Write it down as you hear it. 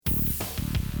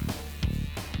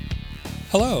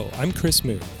Hello, I'm Chris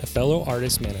Moon, a fellow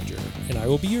artist manager, and I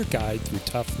will be your guide through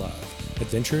tough love,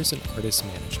 adventures in artist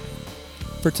management.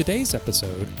 For today's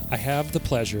episode, I have the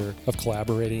pleasure of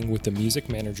collaborating with the Music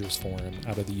Managers Forum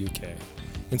out of the UK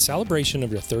in celebration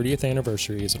of your 30th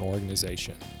anniversary as an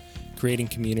organization, creating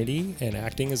community and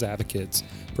acting as advocates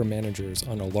for managers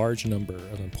on a large number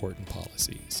of important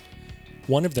policies.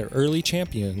 One of their early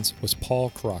champions was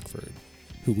Paul Crockford,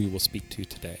 who we will speak to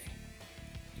today.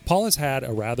 Paul has had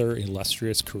a rather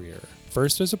illustrious career,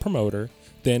 first as a promoter,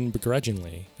 then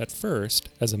begrudgingly, at first,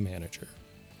 as a manager.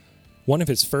 One of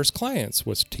his first clients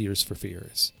was Tears for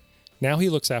Fears. Now he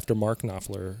looks after Mark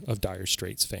Knopfler of Dire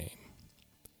Straits fame.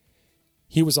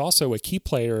 He was also a key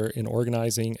player in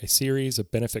organizing a series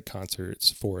of benefit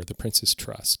concerts for the Prince's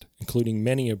Trust, including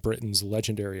many of Britain's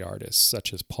legendary artists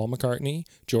such as Paul McCartney,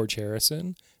 George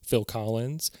Harrison, Phil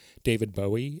Collins, David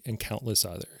Bowie, and countless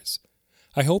others.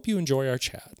 I hope you enjoy our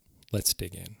chat. Let's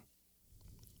dig in.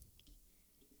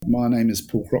 My name is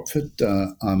Paul Crockford.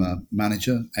 I'm a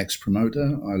manager,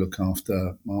 ex-promoter. I look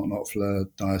after Mark Knopfler,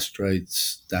 Dire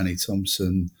Straits, Danny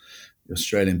Thompson, the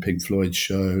Australian Pink Floyd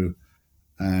show,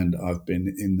 and I've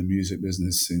been in the music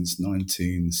business since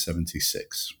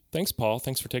 1976. Thanks, Paul.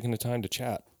 Thanks for taking the time to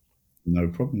chat. No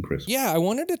problem, Chris. Yeah, I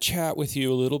wanted to chat with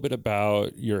you a little bit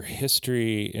about your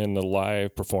history in the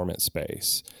live performance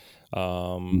space.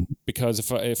 Because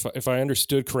if I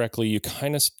understood correctly, you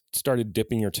kind of started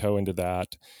dipping your toe into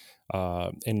that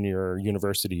in your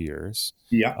university years,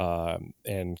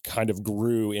 and kind of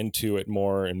grew into it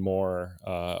more and more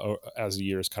as the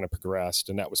years kind of progressed.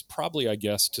 And that was probably, I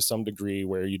guess, to some degree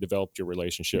where you developed your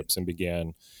relationships and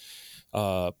began,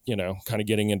 kind of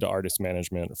getting into artist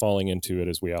management, falling into it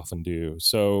as we often do.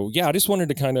 So yeah, I just wanted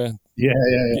to kind of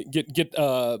get.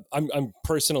 I'm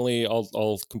personally,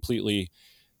 I'll completely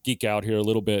geek out here a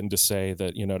little bit and just say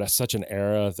that, that's such an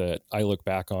era that I look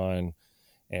back on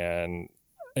and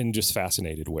just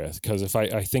fascinated with. Because if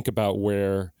I think about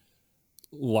where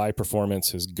live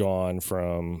performance has gone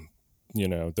from,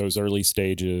 those early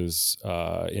stages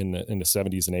in the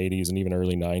 70s and 80s and even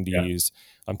early 90s,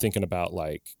 I'm thinking about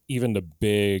like even the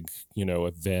big,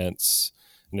 events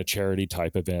and the charity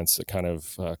type events that kind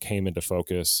of came into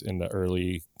focus in the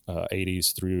early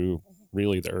 80s through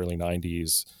really the early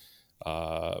 90s.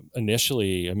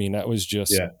 Initially, I mean, that was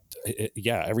just,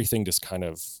 everything just kind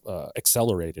of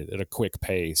accelerated at a quick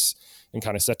pace and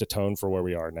kind of set the tone for where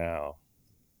we are now.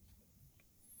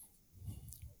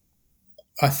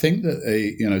 I think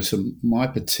that, so my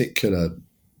particular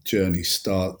journey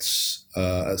starts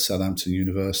at Southampton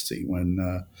University when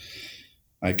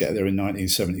I get there in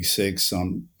 1976.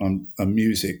 I'm a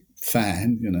music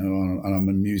fan, and I'm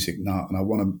a music nut,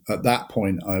 and at that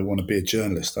point I want to be a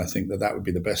journalist. I think that would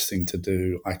be the best thing to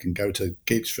do. I can go to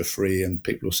gigs for free and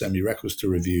people will send me records to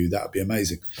review. That would be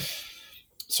amazing.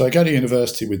 So I go to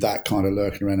university with that kind of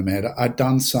lurking around in my head. I'd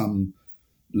done some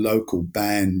local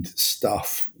band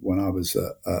stuff when I was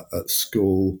at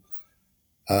school,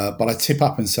 but I tip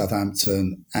up in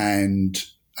Southampton, and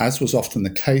as was often the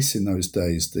case in those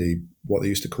days, what they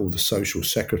used to call the social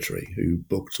secretary, who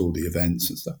booked all the events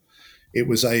and stuff, it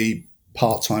was a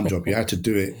part-time job. You had to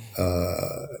do it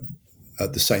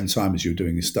at the same time as you were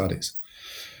doing your studies.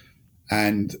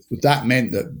 And that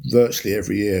meant that virtually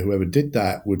every year, whoever did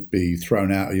that would be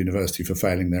thrown out of university for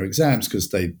failing their exams because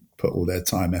they put all their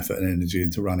time, effort, and energy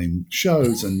into running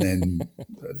shows. And then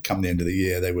come the end of the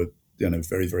year, they were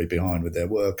very, very behind with their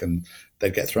work and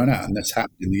they'd get thrown out. And that's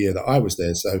happened in the year that I was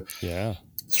there. So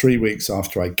 3 weeks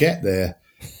after I get there,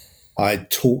 I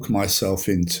talk myself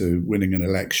into winning an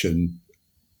election,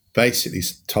 basically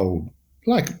told,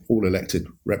 like all elected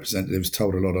representatives,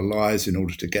 told a lot of lies in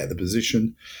order to get the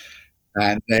position.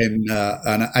 And then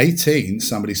and at 18,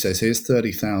 somebody says, here's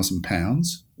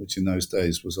 £30,000, which in those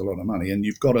days was a lot of money. And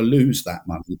you've got to lose that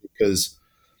money because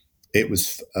it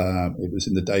was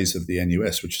in the days of the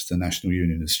NUS, which is the National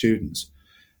Union of Students.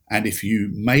 And if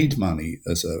you made money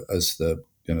as the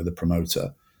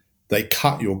promoter, they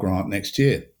cut your grant next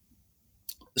year.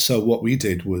 So what we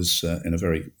did was, in a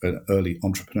very early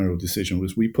entrepreneurial decision,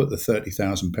 was we put the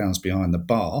 £30,000 behind the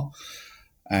bar,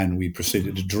 and we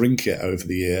proceeded to drink it over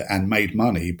the year and made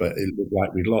money, but it looked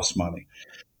like we'd lost money.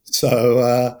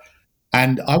 So,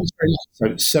 and I was very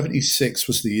lucky. So 76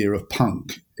 was the year of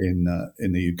punk in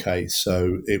the UK.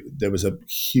 So there was a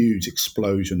huge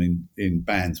explosion in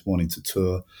bands wanting to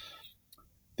tour.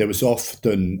 There was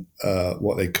often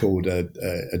what they called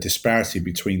a disparity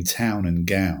between town and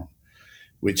gown,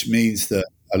 which means that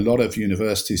a lot of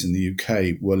universities in the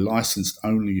UK were licensed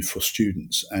only for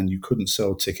students, and you couldn't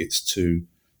sell tickets to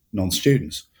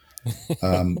non-students.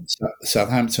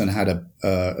 Southampton had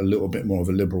a little bit more of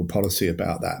a liberal policy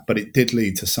about that, but it did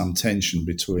lead to some tension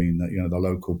between the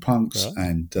local punks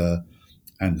and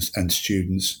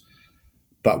students.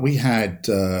 But we had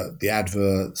the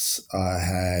adverts. I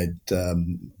had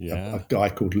a guy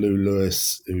called Lou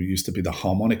Lewis, who used to be the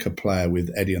harmonica player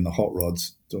with Eddie and the Hot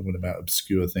Rods, talking about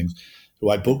obscure things, who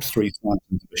I booked 3 times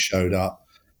and never showed up.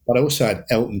 But I also had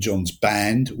Elton John's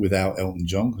band without Elton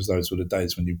John, because those were the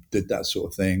days when you did that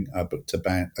sort of thing. I booked a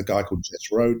guy called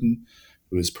Jess Roden,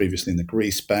 who was previously in the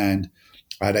Grease band.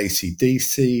 I had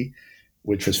AC/DC,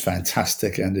 which was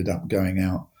fantastic. I ended up going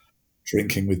out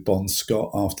drinking with Bon Scott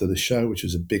after the show, which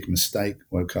was a big mistake.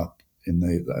 Woke up in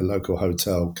the local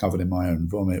hotel covered in my own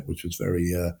vomit, which was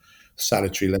very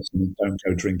salutary lesson. Don't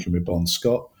go drinking with Bon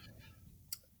Scott.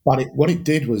 But what it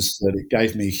did was that it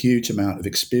gave me a huge amount of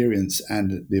experience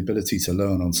and the ability to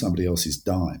learn on somebody else's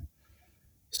dime.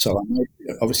 So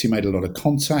I obviously made a lot of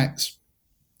contacts,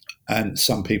 and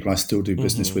some people I still do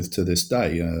business with to this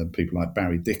day. People like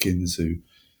Barry Dickens, who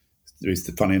is,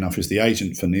 funny enough, is the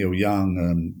agent for Neil Young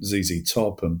and ZZ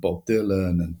Top and Bob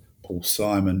Dylan and Paul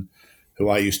Simon, who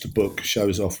I used to book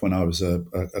shows off when I was a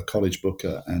college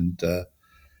booker. And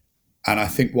I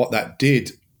think what that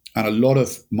did, and a lot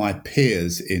of my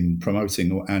peers in promoting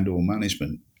or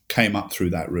management came up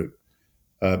through that route,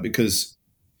 because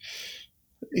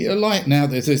like now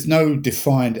there's no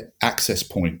defined access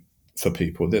point for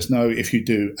people. There's no, if you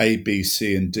do A, B,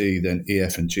 C, and D, then E,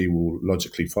 F, and G will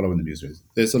logically follow in the music.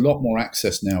 There's a lot more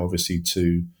access now, obviously,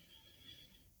 to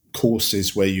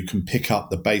courses where you can pick up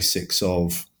the basics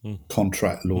of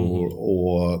contract law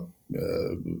or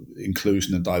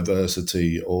inclusion and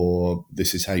diversity, or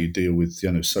this is how you deal with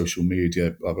social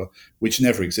media, blah, blah, which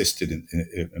never existed in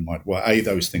my. Well,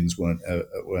 those things weren't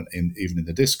even in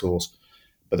the discourse,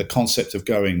 but the concept of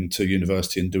going to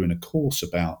university and doing a course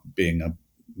about being a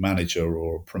manager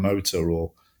or promoter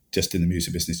or just in the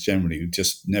music business generally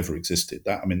just never existed.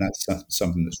 That's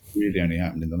something that's really only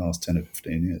happened in the last 10 or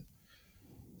 15 years.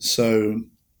 So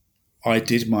I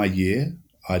did my year.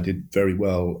 I did very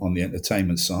well on the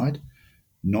entertainment side,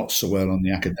 not so well on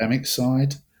the academic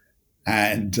side.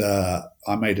 And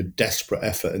I made a desperate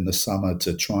effort in the summer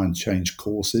to try and change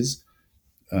courses.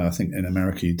 I think in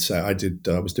America you'd say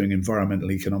I was doing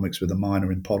environmental economics with a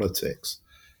minor in politics.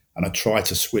 And I tried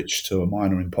to switch to a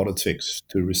minor in politics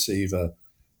to receive a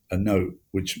note,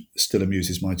 which still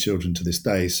amuses my children to this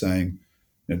day, saying,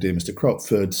 "Dear Mr.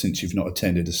 Crockford, since you've not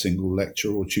attended a single lecture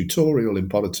or tutorial in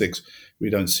politics, we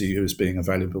don't see you as being a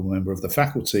valuable member of the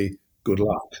faculty. Good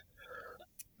luck."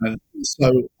 And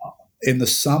so in the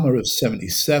summer of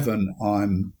 77,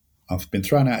 I've been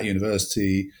thrown out of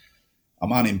university,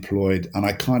 I'm unemployed, and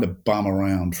I kind of bum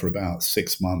around for about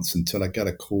 6 months until I get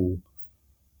a call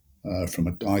from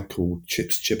a guy called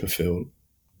Chips Chipperfield.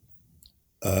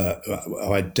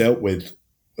 I dealt with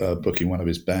booking one of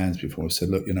his bands before. I said,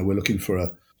 "Look, we're looking for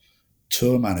a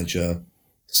tour manager,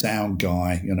 sound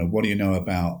guy. What do you know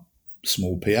about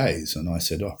small PAs?" And I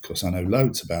said, "Oh, of course, I know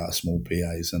loads about small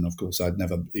PAs." And of course, I'd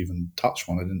never even touched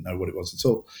one. I didn't know what it was at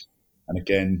all. And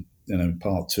again,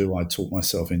 part 2, I talked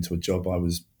myself into a job I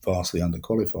was vastly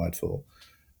underqualified for.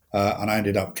 And I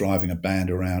ended up driving a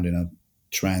band around in a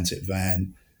transit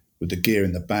van with the gear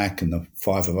in the back and the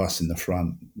 5 of us in the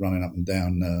front, running up and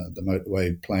down the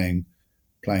motorway playing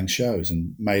shows,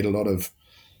 and made a lot of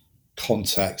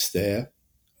contacts there.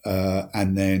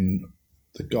 And then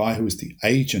the guy who was the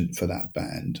agent for that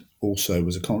band also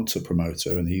was a concert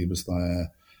promoter, and he was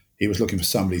looking for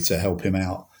somebody to help him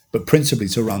out, but principally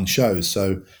to run shows.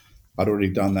 So I'd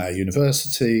already done that at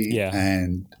university,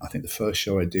 and I think the first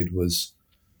show I did was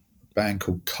a band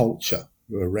called Culture,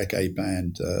 who were a reggae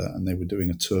band, and they were doing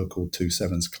a tour called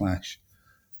 2/7's Clash.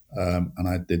 And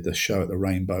I did the show at the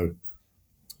Rainbow,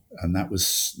 and that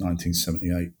was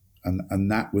 1978.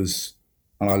 And that was,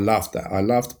 and I loved that. I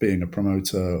loved being a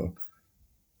promoter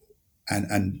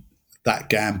and that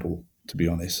gamble, to be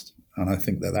honest. And I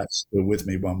think that's still with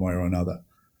me one way or another.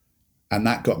 And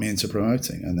that got me into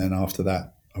promoting. And then after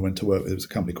that, I went to work with, it was a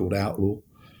company called Outlaw, a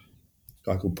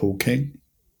guy called Paul King.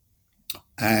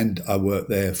 And I worked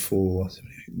there for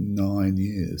 9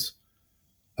 years.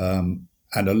 And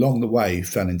along the way,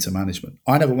 fell into management.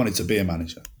 I never wanted to be a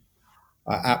manager.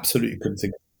 I absolutely couldn't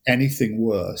think of anything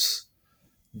worse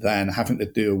than having to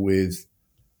deal with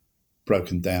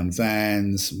broken down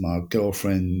vans, my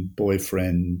girlfriend,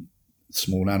 boyfriend,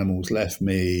 small animals left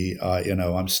me.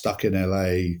 I'm stuck in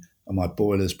LA and my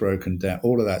boiler's broken down.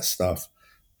 All of that stuff.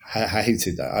 I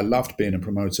hated that. I loved being a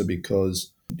promoter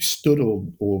because you stood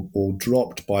or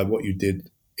dropped by what you did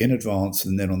in advance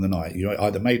and then on the night. You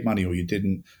either made money or you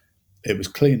didn't. it was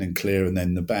clean and clear, and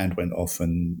then the band went off,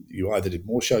 and you either did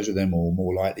more shows with them, or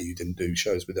more likely you didn't do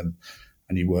shows with them,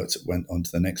 and you went on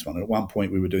to the next one. And at one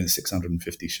point, we were doing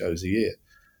 650 shows a year,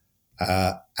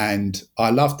 and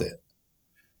I loved it.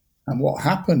 And what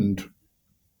happened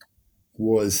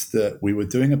was that we were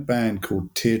doing a band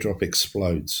called Teardrop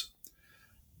Explodes,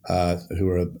 who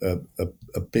were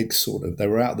a big sort of, they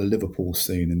were out of the Liverpool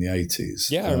scene in the 80s.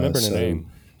 Yeah, I remember the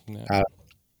name. Yeah.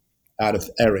 Out of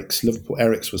Eric's, Liverpool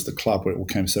Eric's was the club where it all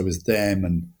came. So it was them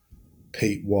and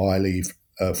Pete Wiley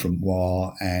from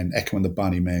Wah and Echo and the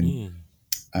Bunnymen.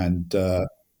 And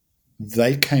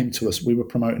they came to us. We were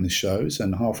promoting the shows,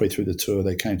 and halfway through the tour,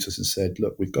 they came to us and said,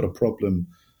 look, we've got a problem.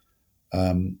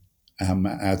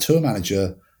 Our tour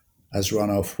manager has run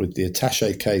off with the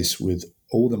attaché case with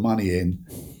all the money in,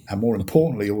 and more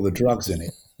importantly, all the drugs in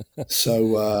it.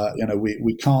 So,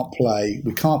 we can't play.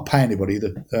 We can't pay anybody.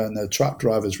 The truck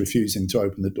driver's refusing to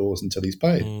open the doors until he's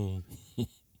paid.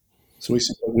 So we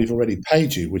said, well, we've already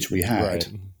paid you, which we had. Right.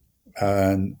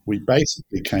 And we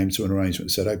basically came to an arrangement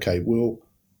and said, okay, we'll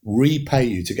repay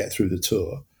you to get through the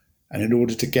tour. And in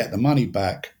order to get the money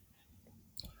back,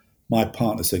 my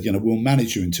partner said, we'll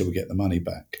manage you until we get the money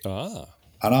back. And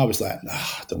I was like, nah,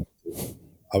 I don't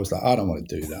want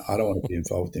to do that. I don't want to be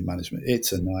involved in management.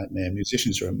 It's a nightmare.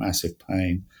 Musicians are a massive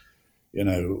pain.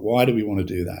 Why do we want to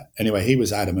do that? Anyway, he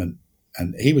was adamant,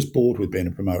 and he was bored with being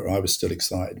a promoter. I was still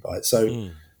excited by it. So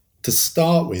to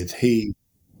start with, he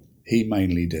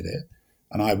mainly did it,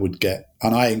 and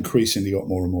I increasingly got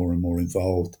more and more and more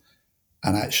involved,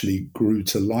 and actually grew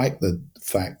to like the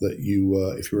fact that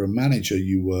if you're a manager,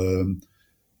 you were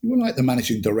like the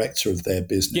managing director of their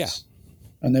business. Yeah.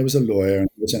 And there was a lawyer, and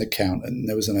there was an accountant, and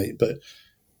there was but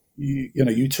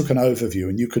you took an overview,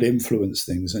 and you could influence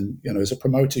things. And as a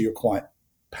promoter, you're quite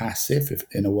passive,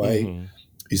 in a way,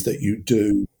 is that you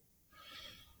do.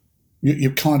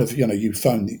 You kind of, you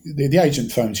phone the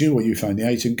agent phones you, or you phone the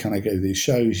agent. Can I go to these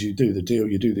shows? You do the deal.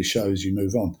 You do the shows. You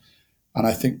move on. And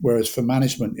I think, whereas for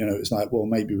management, it's like, well,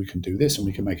 maybe we can do this, and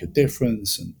we can make a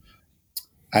difference.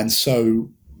 And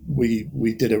so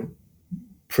we did a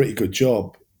pretty good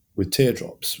job with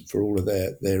Teardrops for all of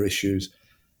their issues.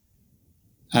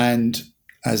 And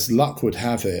as luck would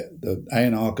have it, the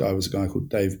A&R guy was a guy called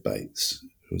Dave Bates,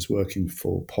 who was working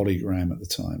for Polygram at the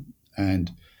time.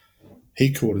 And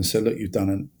he called and said, look, you've done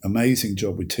an amazing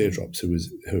job with Teardrops, who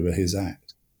were his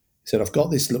act. He said, I've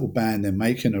got this little band, they're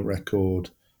making a record,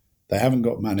 they haven't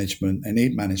got management, they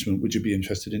need management, would you be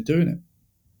interested in doing it?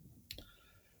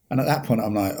 And at that point,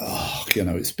 I'm like,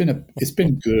 it's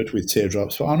been good with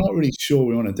Teardrops, but I'm not really sure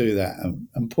we want to do that.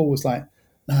 And Paul was like,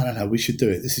 no, we should do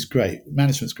it. This is great.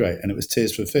 Management's great. And it was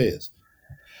Tears for Fears.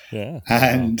 Yeah.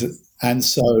 And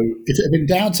so if it had been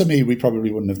down to me, we probably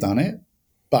wouldn't have done it,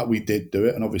 but we did do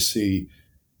it. And obviously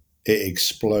it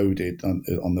exploded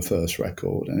on the first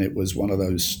record. And it was one of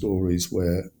those stories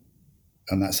where,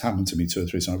 and that's happened to me 2 or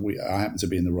 3 times, I happened to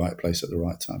be in the right place at the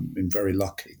right time. I've been very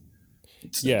lucky.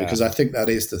 Yeah, because I think that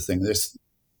is the thing. There's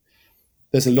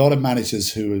a lot of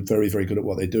managers who are very, very good at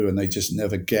what they do, and they just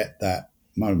never get that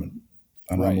moment.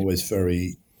 And right. I'm always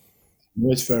very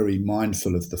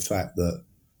mindful of the fact that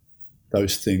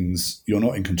those things you're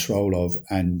not in control of,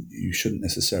 and you shouldn't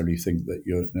necessarily think that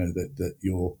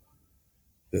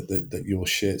that your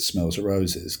shit smells of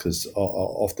roses, because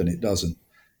often it doesn't.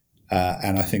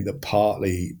 And I think that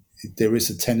partly there is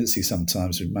a tendency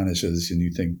sometimes with managers, and you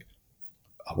think,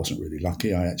 I wasn't really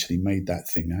lucky. I actually made that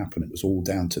thing happen. It was all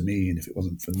down to me. And if it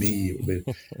wasn't for me, it would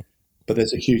be. But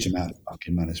there's a huge amount of luck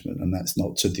in management, and that's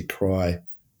not to decry.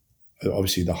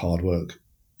 Obviously, the hard work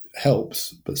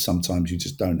helps, but sometimes you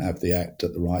just don't have the act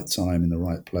at the right time in the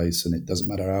right place, and it doesn't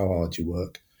matter how hard you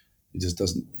work. It just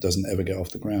doesn't ever get off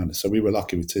the ground. So we were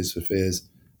lucky with Tears for Fears.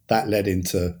 That led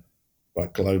into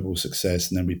global success,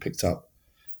 and then we picked up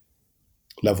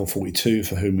Level 42,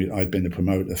 for whom I'd been the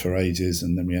promoter for ages,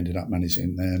 and then we ended up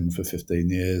managing them for 15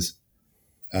 years.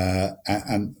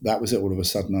 And that was it. All of a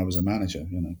sudden, I was a manager,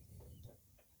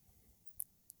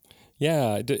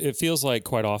 Yeah, it feels like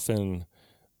quite often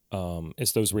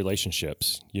it's those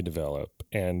relationships you develop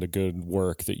and the good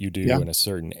work that you do in a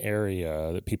certain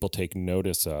area that people take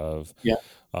notice of. Yeah.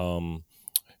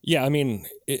 I mean,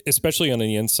 especially on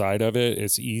the inside of it,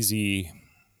 it's easy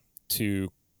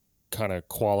to kind of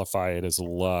qualify it as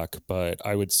luck, but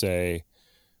I would say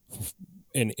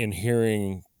in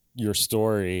hearing your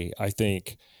story, I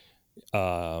think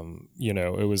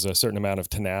it was a certain amount of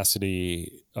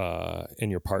tenacity in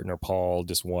your partner Paul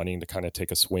just wanting to kind of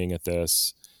take a swing at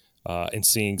this and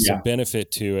seeing some benefit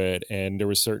to it. And there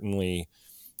was certainly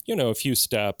a few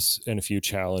steps and a few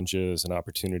challenges and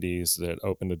opportunities that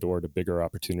opened the door to bigger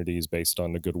opportunities based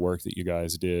on the good work that you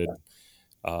guys did.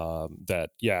 That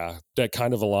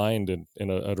kind of aligned at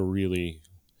a really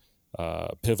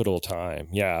pivotal time.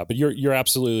 Yeah, but you're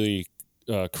absolutely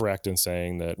correct in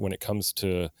saying that when it comes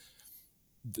to,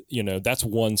 that's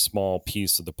one small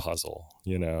piece of the puzzle,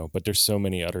 but there's so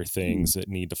many other things that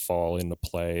need to fall into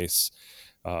place.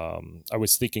 I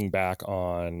was thinking back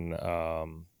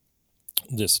on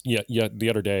the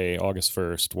other day, August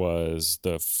 1st was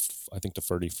I think the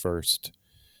 31st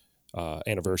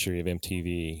anniversary of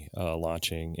MTV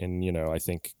launching. And, I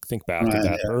think back to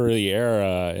that early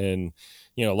era, and,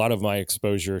 a lot of my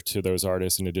exposure to those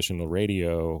artists in addition to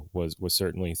radio was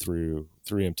certainly through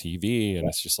MTV. And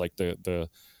it's just like the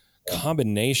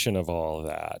combination of all of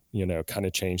that, kind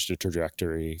of changed the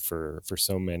trajectory for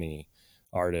so many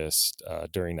artists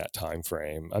during that time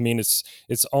frame. I mean,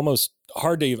 it's almost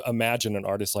hard to imagine an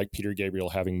artist like Peter Gabriel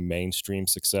having mainstream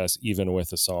success, even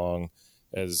with a song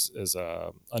as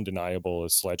undeniable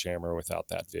as Sledgehammer without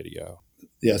that video.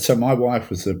 Yeah, so my wife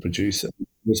was a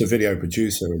video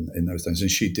producer in those days, and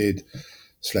she did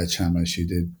Sledgehammer, she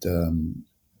did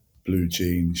Blue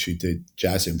Jean, she did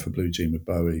Jazzin' for Blue Jean with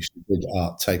Bowie, she did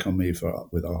Take On Me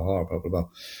with a-ha, blah, blah, blah.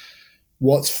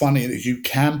 What's funny is you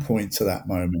can point to that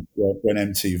moment when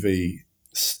MTV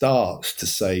starts to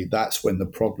say that's when the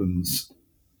problems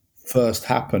first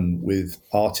happen with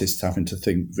artists having to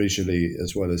think visually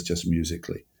as well as just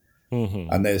musically.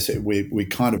 Mm-hmm. And we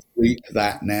kind of reach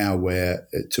that now where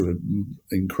to an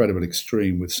incredible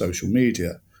extreme with social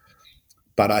media.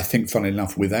 But I think, funnily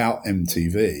enough, without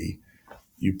MTV,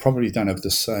 you probably don't have the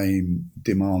same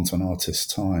demands on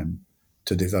artists' time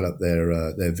to develop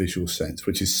their visual sense,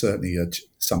 which is certainly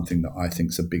something that I think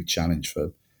is a big challenge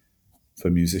for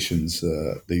musicians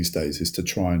these days, is to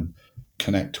try and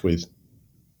connect with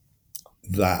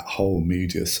that whole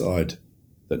media side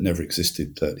that never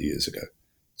existed 30 years ago,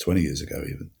 20 years ago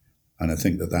even. And I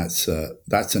think that's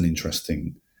an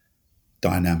interesting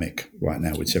dynamic right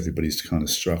now, which everybody's kind of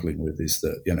struggling with, is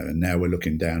that, and now we're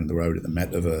looking down the road at the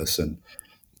metaverse and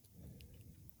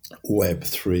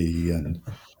Web3, and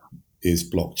is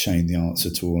blockchain the answer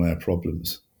to all our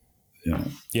problems?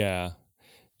 Yeah.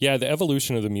 The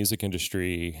evolution of the music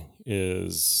industry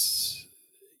is,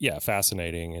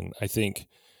 fascinating. And I think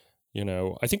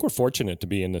we're fortunate to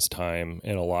be in this time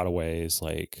in a lot of ways,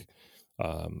 like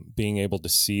being able to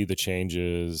see the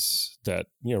changes that,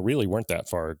 really weren't that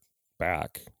far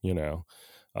back,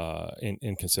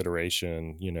 in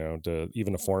consideration, to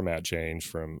even a format change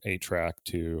from 8-track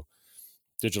to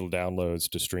digital downloads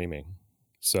to streaming.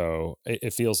 So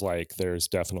it feels like there's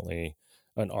definitely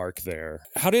an arc there.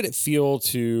 How did it feel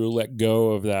to let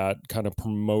go of that kind of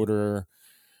promoter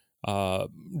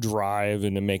drive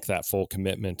and to make that full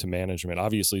commitment to management?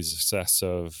 Obviously, the success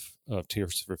of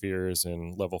Tears for Fears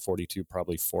and Level 42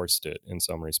 probably forced it in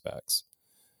some respects.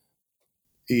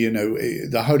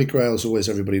 The Holy Grail is always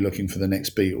everybody looking for the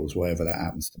next Beatles, whatever that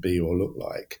happens to be or look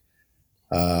like.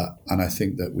 And I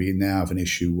think that we now have an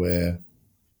issue where,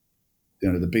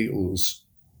 the Beatles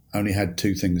only had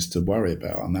two things to worry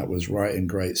about, and that was writing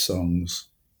great songs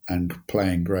and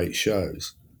playing great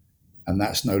shows. And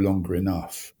that's no longer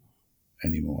enough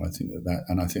anymore. I think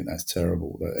and I think that's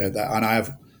terrible. And I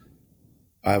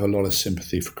have a lot of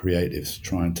sympathy for creatives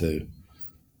trying to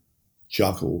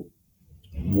juggle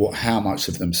how much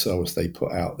of themselves they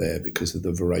put out there because of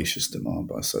the voracious demand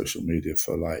by social media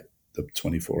for like the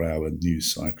 24-hour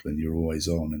news cycle, and you're always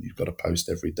on and you've got to post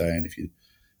every day. And if you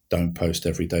don't post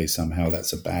every day, somehow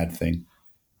that's a bad thing.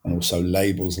 And also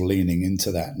labels leaning into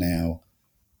that now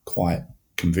quite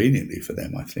conveniently for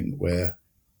them, I think, where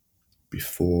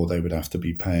before they would have to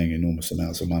be paying enormous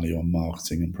amounts of money on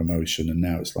marketing and promotion. And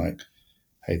now it's like,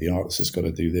 hey, the artist has got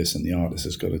to do this and the artist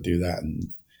has got to do that. And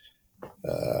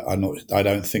I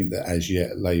don't think that as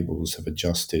yet labels have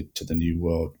adjusted to the new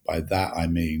world. By that, I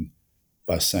mean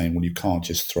by saying, well, you can't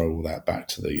just throw all that back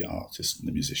to the artist and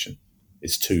the musician.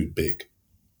 It's too big.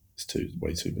 It's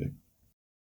way too big.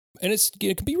 And it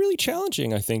can be really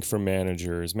challenging, I think, for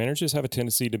managers. Managers have a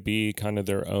tendency to be kind of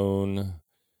their own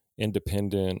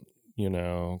independent,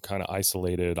 kind of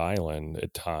isolated island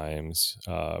at times,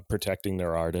 protecting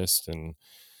their artists and,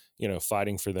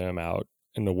 fighting for them out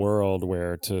in the world,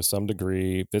 where to some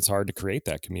degree it's hard to create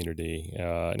that community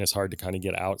and it's hard to kind of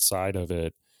get outside of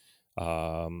it.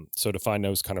 So to find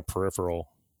those kind of peripheral,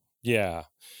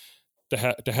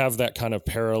 to have that kind of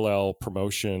parallel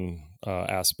promotion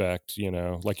aspect,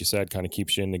 like you said, kind of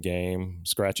keeps you in the game,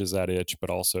 scratches that itch, but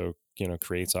also,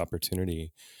 creates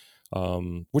opportunity,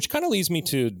 which kind of leads me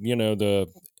to, the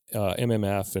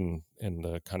MMF and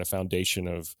the kind of foundation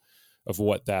of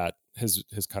what that has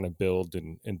kind of built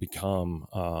and become.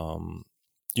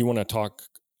 Do you want to talk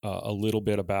a little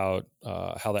bit about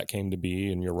how that came to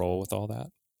be and your role with all that?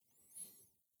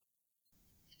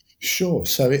 Sure.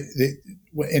 So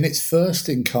in its first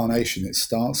incarnation, it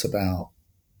starts about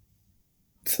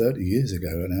 30 years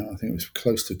ago now. I think it was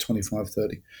close to 25,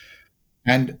 30.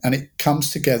 And it comes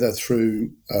together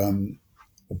through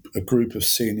a group of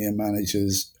senior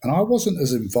managers. And I wasn't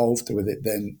as involved with it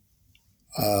then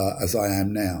as I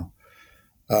am now.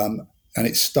 And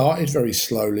it started very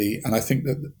slowly. And I think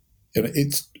that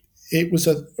it was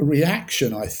a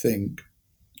reaction, I think,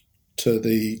 to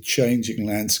the changing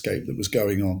landscape that was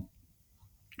going on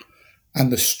and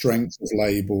the strength of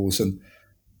labels. And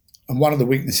one of the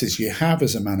weaknesses you have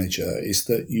as a manager is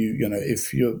that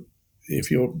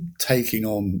if you're taking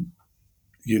on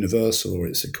Universal or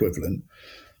its equivalent,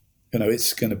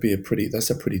 it's going to be that's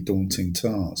a pretty daunting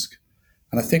task.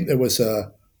 And I think there was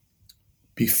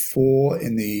before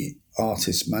in the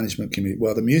artist management community,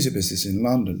 well, the music business in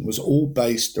London was all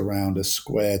based around a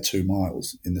square 2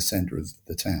 miles in the centre of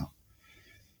the town.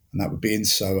 And that would be in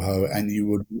Soho. And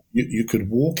you could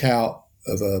walk out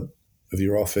of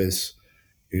your office,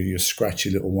 your scratchy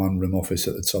little one-room office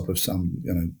at the top of some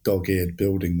dog-eared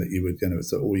building that you would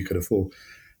it's all you could afford,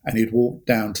 and you'd walk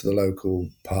down to the local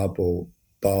pub or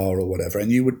bar or whatever,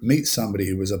 and you would meet somebody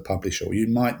who was a publisher, or you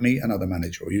might meet another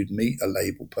manager, or you'd meet a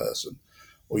label person,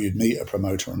 or you'd meet a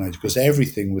promoter or an agent, because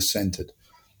everything was centered.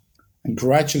 And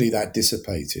gradually that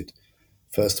dissipated.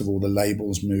 First of all, the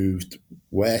labels moved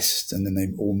west, and then they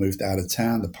all moved out of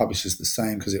town. The publishers the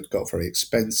same, because it got very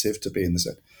expensive to be in the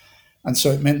set. And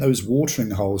so it meant those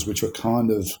watering holes, which were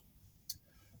kind of,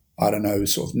 I don't know,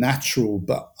 sort of natural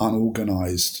but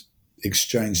unorganized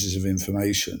exchanges of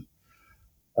information,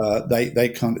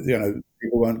 they kind of,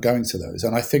 people weren't going to those.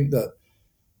 And I think that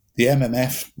the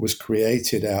MMF was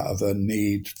created out of a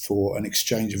need for an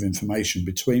exchange of information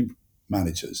between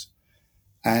managers.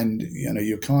 And,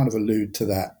 you kind of allude to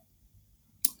that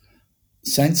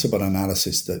sensible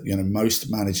analysis that,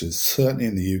 most managers, certainly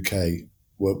in the UK,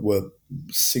 were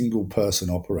single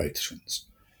person operations.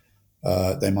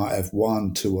 They might have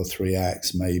 1, 2 or 3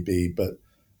 acts maybe, but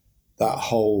that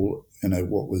whole,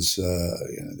 what was,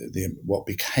 what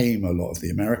became a lot of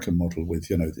the American model with,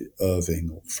 the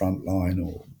Irving or Frontline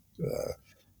or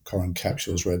Corin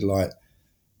Capshaws Red Light,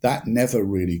 that never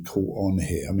really caught on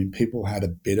here. I mean, people had a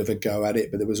bit of a go at it,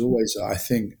 but there was always, I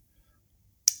think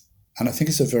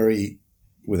it's a very,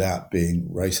 without being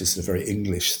racist, a very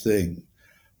English thing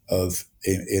of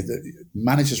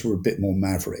managers were a bit more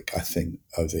maverick, I think,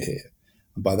 over here.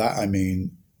 And by that, I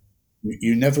mean,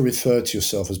 you never referred to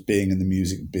yourself as being in the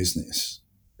music business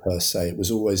per se. It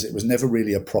was never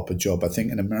really a proper job. I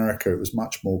think in America, it was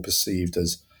much more perceived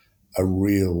as a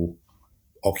real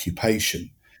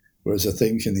occupation. Whereas I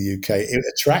think in the UK, it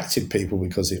attracted people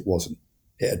because it wasn't.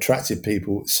 It attracted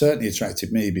people, certainly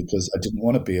attracted me, because I didn't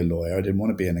want to be a lawyer. I didn't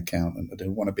want to be an accountant. I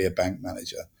didn't want to be a bank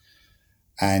manager.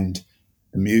 And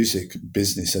the music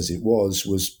business as it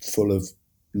was full of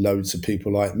loads of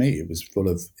people like me. It was full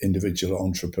of individual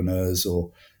entrepreneurs or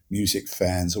music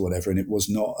fans or whatever. And it was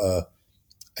not a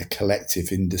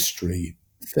collective industry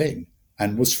thing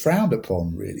and was frowned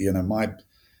upon, really. My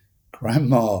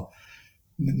grandma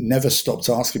never stopped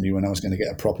asking me when I was going to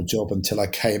get a proper job until I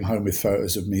came home with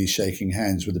photos of me shaking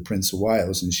hands with the Prince of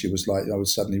Wales. And she was like, I would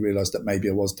suddenly realize that maybe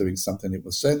I was doing something that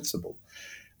was sensible.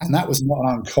 And that was not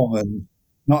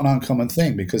an uncommon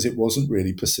thing, because it wasn't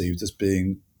really perceived as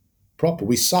being proper.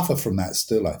 We suffer from that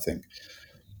still, I think.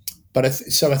 But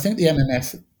so I think the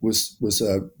MMF was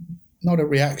not a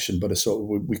reaction, but a sort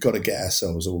of, we've got to get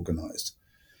ourselves organised.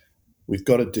 We've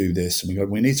got to do this, and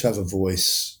we need to have a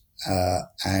voice.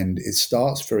 And it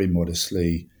starts very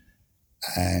modestly,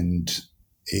 and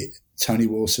Tony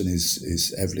Wilson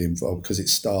is heavily involved because it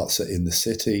starts in the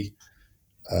City,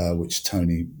 which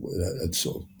Tony had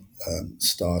sort of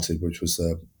started, which was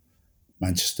a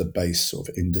Manchester-based sort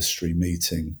of industry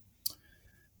meeting,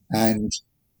 and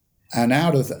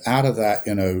out of that,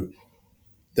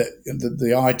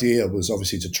 the idea was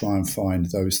obviously to try and find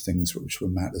those things which were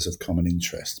matters of common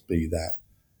interest, be that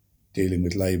dealing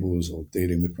with labels or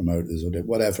dealing with promoters or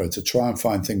whatever, to try and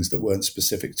find things that weren't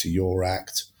specific to your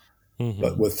act,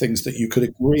 but were things that you could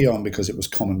agree on because it was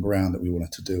common ground that we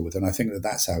wanted to deal with. And I think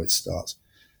that's how it starts.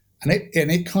 And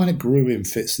it kind of grew in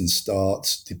fits and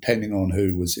starts depending on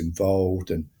who was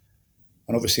involved and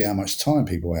obviously how much time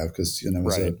people have, because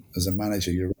right. as a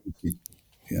manager you're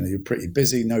pretty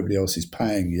busy. Nobody else is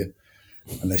paying you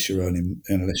unless you're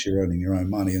earning your own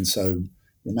money, and so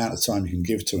the amount of time you can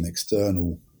give to an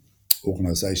external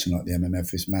organisation like the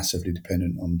MMF is massively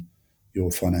dependent on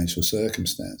your financial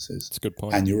circumstances. That's a good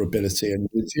point. And your ability and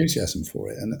your enthusiasm for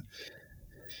it. And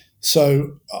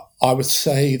so I would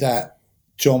say that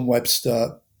John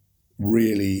Webster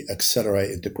really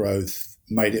accelerated the growth,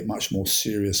 made it much more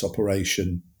serious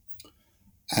operation,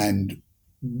 and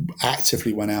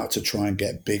actively went out to try and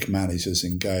get big managers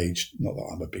engaged. Not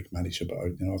that I'm a big manager, but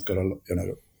I've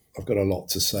got a lot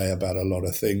to say about a lot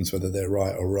of things, whether they're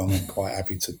right or wrong. I'm quite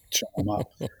happy to chat them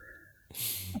up.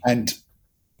 And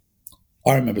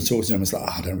I remember talking to him. I was like,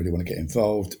 I don't really want to get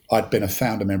involved. I'd been a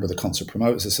founder member of the Concert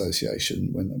Promoters Association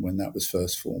when that was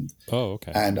first formed. Oh,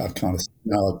 okay. And I've kind of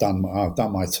I've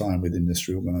done my time with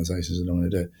industry organisations. I don't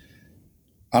want to do it.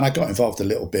 And I got involved a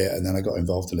little bit, and then I got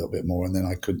involved a little bit more, and then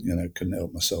I couldn't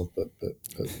help myself but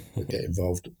get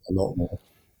involved a lot more.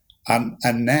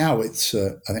 And now it's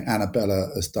I think Annabella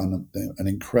has done an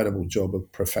incredible job of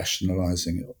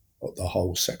professionalising the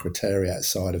whole secretariat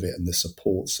side of it and the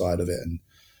support side of it, and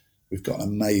we've got an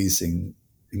amazing,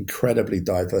 incredibly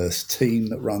diverse team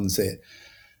that runs it.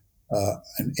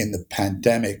 And in the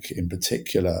pandemic, in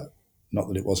particular, not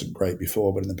that it wasn't great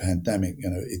before, but in the pandemic,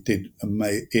 it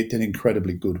did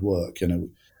incredibly good work.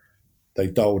 They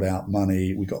doled out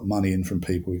money. We got money in from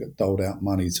people. We got doled out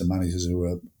money to managers who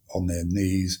were on their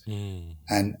knees,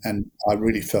 and I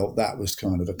really felt that was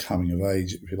kind of a coming of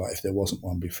age, if you like, if there wasn't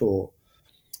one before.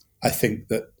 I think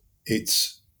that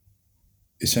it's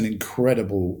an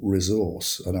incredible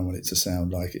resource. I don't want it to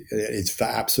sound like it's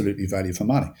absolutely value for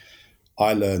money.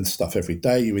 I learn stuff every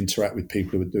day. You interact with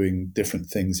people who are doing different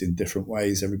things in different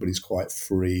ways. Everybody's quite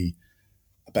free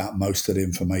about most of the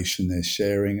information they're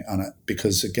sharing. And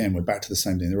because, again, we're back to the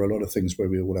same thing. There are a lot of things where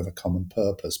we all have a common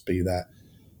purpose, be that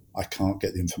I can't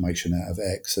get the information out of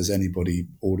X. Has anybody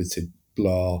audited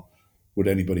blah? Would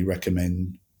anybody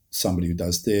recommend somebody who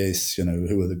does this?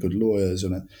 Who are the good lawyers?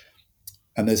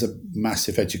 And there's a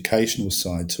massive educational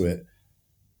side to it,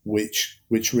 which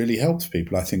really helps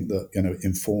people. I think that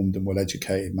informed and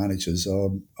well-educated managers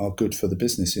are good for the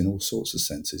business in all sorts of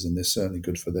senses, and they're certainly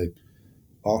good for the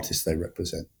artists they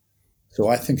represent. So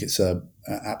I think it's an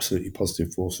absolutely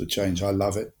positive force for change. I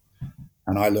love it,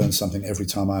 and I learn something every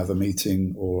time I have a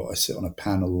meeting or I sit on a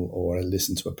panel or I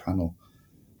listen to a panel.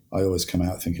 I always come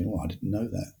out thinking, "Oh, I didn't know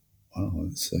that."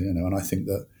 So, and I think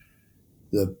that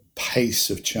the pace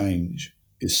of change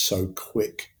is so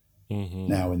quick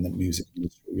now in the music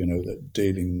industry, that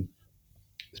dealing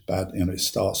is bad. It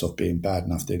starts off being bad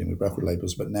enough dealing with record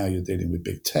labels, but now you're dealing with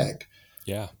big tech,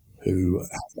 who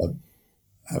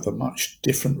have a much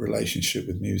different relationship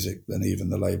with music than even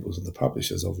the labels and the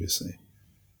publishers, obviously.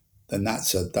 Then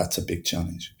that's a big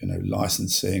challenge.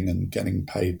 Licensing and getting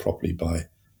paid properly by,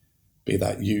 be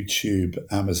that YouTube,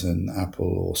 Amazon, Apple,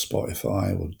 or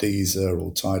Spotify, or Deezer,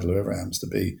 or Tidal, whoever it happens to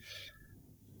be,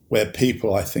 where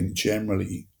people, I think,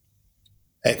 generally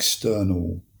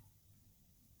external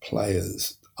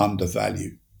players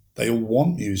undervalue. They all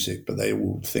want music, but they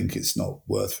all think it's not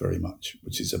worth very much,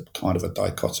 which is a kind of a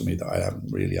dichotomy that I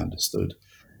haven't really understood.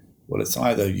 Well, it's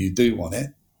either you do want it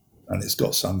and it's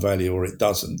got some value, or it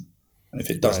doesn't. And if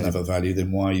it doesn't have a value,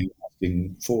 then why are you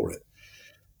asking for it?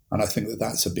 And I think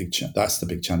that's that's the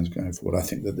big challenge going forward. I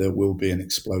think that there will be an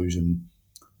explosion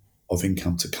of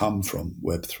income to come from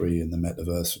Web3 and the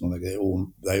metaverse.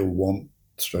 They all want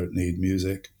need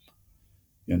music.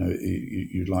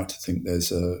 You'd like to think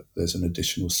there's an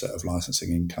additional set of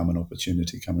licensing income and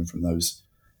opportunity coming from those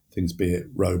things, be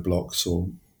it Roblox or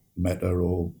Meta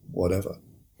or whatever,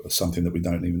 or something that we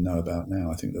don't even know about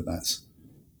now. I think that's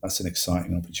an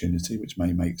exciting opportunity, which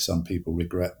may make some people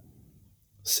regret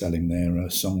selling their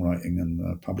songwriting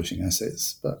and publishing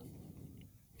assets. But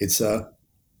it's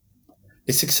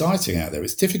exciting out there.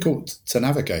 It's difficult to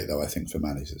navigate, though, I think, for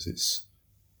managers.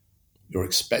 You're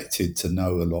expected to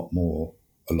know a lot more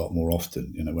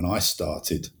often. When I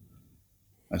started,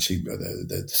 actually,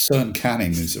 Cern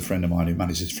Canning, who's a friend of mine who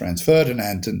manages Franz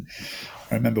Ferdinand, and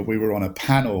I remember we were on a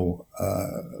panel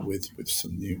with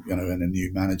some new, in a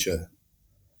new manager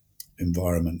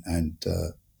environment, and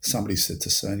somebody said to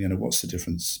Cern, what's the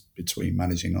difference between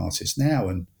managing artists now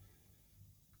and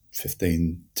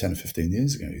 10 or 15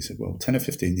 years ago? He said, well, 10 or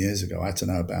 15 years ago, I had to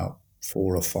know about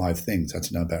 4 or 5 things. I had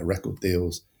to know about record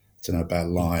deals, I had to know about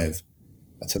live,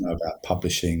 I had to know about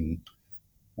publishing,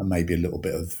 and maybe a little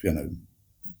bit of,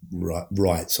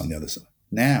 rights on the other side.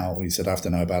 Now, he said, I have to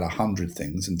know about 100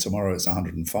 things, and tomorrow it's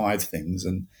 105 things,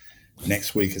 and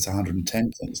next week it's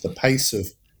 110 things. The pace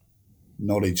of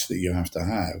knowledge that you have to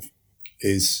have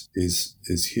is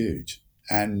huge.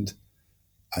 And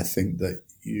I think that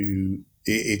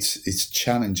it's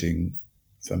challenging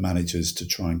for managers to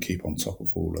try and keep on top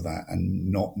of all of that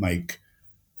and not make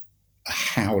a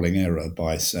howling error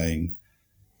by saying,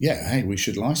 yeah, hey, we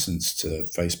should license to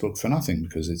Facebook for nothing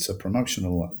because it's a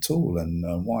promotional tool, and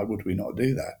why would we not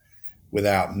do that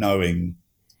without knowing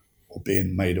or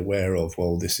being made aware of?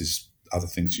 Well, this is other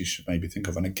things you should maybe think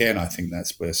of. And again, I think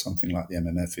that's where something like the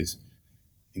MMF is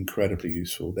incredibly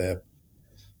useful. Their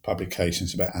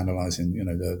publications about analysing,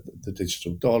 the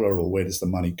digital dollar, or where does the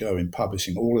money go in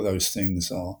publishing. All of those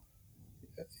things are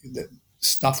the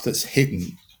stuff that's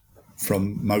hidden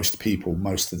from most people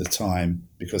most of the time,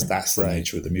 because that's the Right.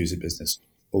 nature of the music business,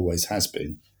 always has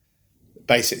been.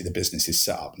 Basically, the business is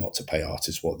set up not to pay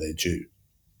artists what they're due.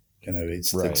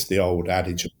 It's Right. the old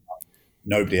adage of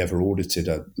nobody ever audited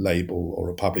a label or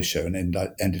a publisher and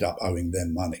ended up owing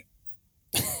them money.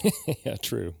 Yeah,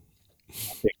 true.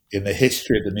 In the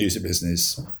history of the music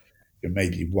business,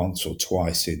 maybe once or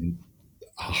twice in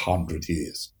 100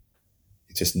 years.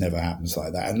 It just never happens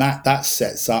like that, and that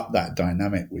sets up that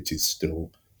dynamic, which is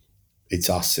still, it's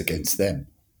us against them,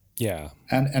 Yeah.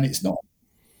 and it's not,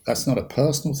 that's not a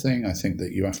personal thing. I think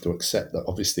that you have to accept that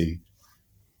obviously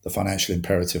the financial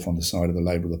imperative on the side of the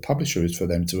label, the publisher, is for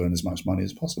them to earn as much money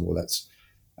as possible. That's,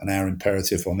 and our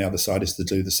imperative on the other side is to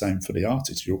do the same for the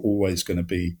artist. We're always going to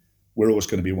be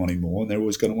wanting more, and they're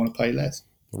always going to want to pay less.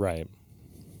 Right.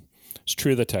 It's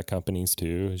true of the tech companies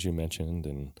too, as you mentioned,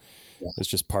 and Yeah. it's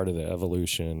just part of the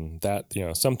evolution that,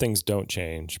 some things don't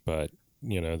change, but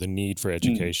the need for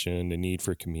education, the need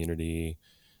for community,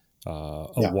 a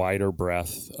Yeah. wider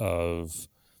breadth of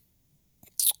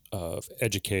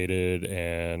educated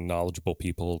and knowledgeable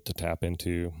people to tap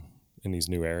into in these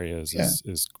new areas Yeah.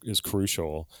 is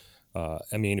crucial.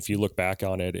 I mean, if you look back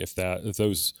on it, if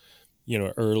those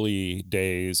early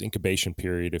days, incubation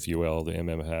period, if you will, the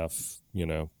MMF,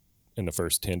 in the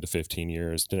first 10 to 15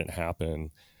 years didn't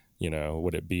happen,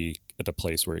 would it be at a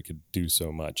place where it could do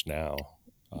so much now?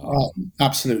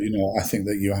 Absolutely not. I think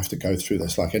that you have to go through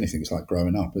this like anything. It's like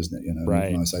growing up, isn't it? Right.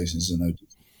 Organisations and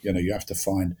you have to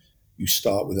find. You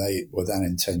start with an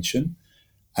intention,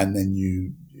 and then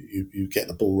you get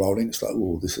the ball rolling. It's like,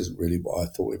 oh, this isn't really what I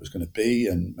thought it was going to be,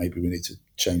 and maybe we need to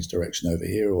change direction over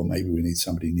here, or maybe we need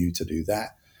somebody new to do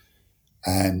that.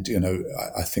 And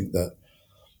I think that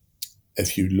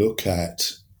if you look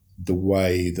at the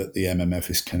way that the MMF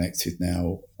is connected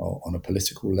now on a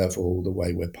political level, the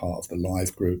way we're part of the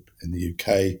Live Group in the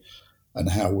UK, and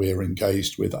how we're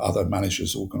engaged with other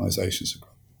managers' organisations,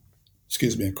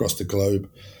 across the globe,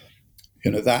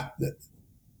 that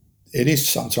it is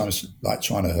sometimes like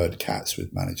trying to herd cats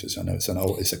with managers. I know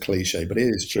it's a cliche, but it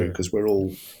is true, because we're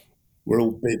all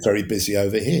very busy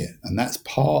over here, and that's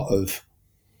part of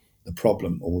the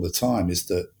problem all the time. Is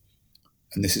that,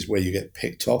 and this is where you get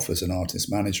picked off as an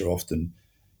artist manager. Often,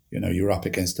 you're up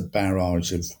against a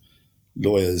barrage of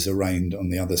lawyers arraigned on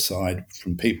the other side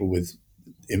from people with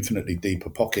infinitely deeper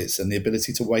pockets and the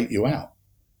ability to wait you out.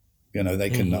 They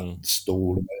can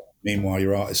stall. Meanwhile,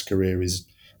 your artist career is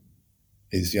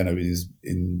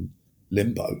in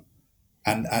limbo,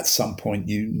 and at some point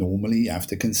you normally have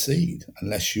to concede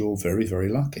unless you're very, very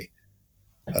lucky,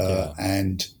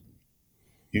 and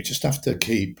you just have to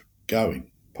keep going.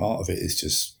 Part of it is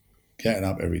just getting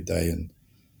up every day and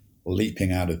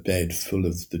leaping out of bed full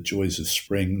of the joys of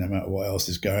spring, no matter what else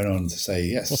is going on, to say,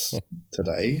 yes,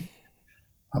 today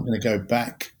I'm going to go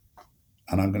back,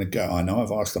 and I'm going to go. I know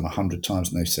I've asked them 100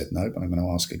 times and they've said no, but I'm going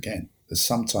to ask again. Because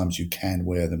sometimes you can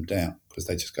wear them down, because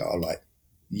they just go, oh, like,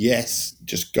 yes,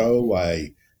 just go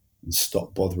away and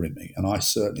stop bothering me. And I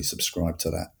certainly subscribe to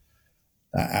that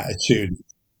attitude.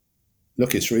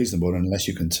 Look, it's reasonable unless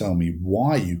you can tell me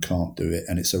why you can't do it,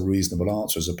 and it's a reasonable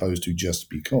answer as opposed to just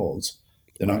because,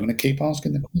 then I'm going to keep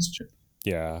asking the question.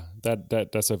 Yeah,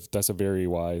 that's a very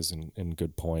wise and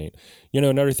good point.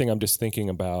 Another thing I'm just thinking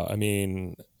about, I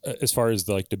mean, as far as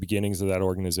like the beginnings of that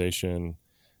organization,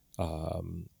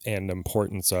 and the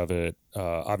importance of it,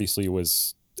 obviously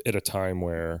was at a time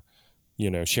where,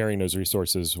 sharing those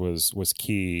resources was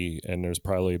key, and there's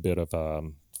probably a bit of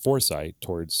foresight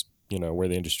towards, where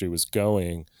the industry was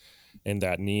going and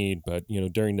that need. But,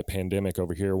 during the pandemic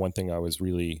over here, one thing I was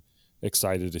really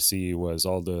excited to see was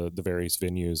all the various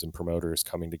venues and promoters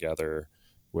coming together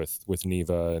with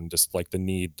NIVA, and just like the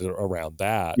need around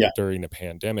that during the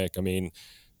pandemic. I mean,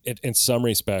 in some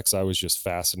respects, I was just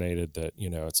fascinated that,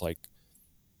 it's like,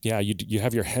 yeah, you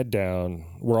have your head down.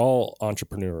 We're all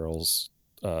entrepreneurial,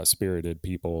 spirited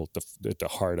people at the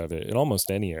heart of it in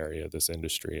almost any area of this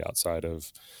industry outside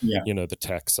of, the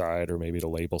tech side or maybe the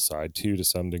label side too, to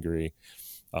some degree.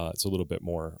 It's a little bit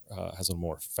more, has a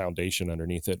more foundation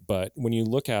underneath it. But when you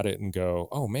look at it and go,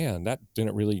 oh man, that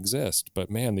didn't really exist, but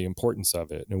man, the importance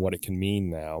of it and what it can mean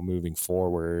now moving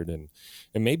forward, and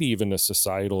maybe even a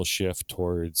societal shift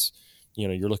towards,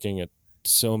 you're looking at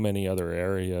so many other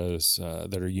areas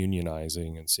that are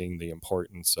unionizing and seeing the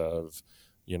importance of,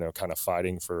 kind of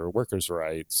fighting for workers'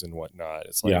 rights and whatnot.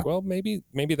 It's Yeah. like, well, maybe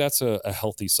that's a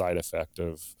healthy side effect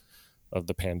of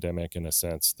the pandemic, in a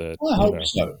sense that, I hope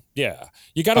so. yeah,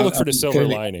 you got to look for the silver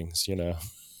clearly, linings,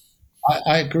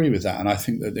 I agree with that. And I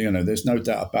think that, there's no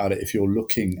doubt about it. If you're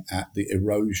looking at the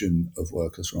erosion of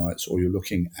workers' rights, or you're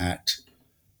looking at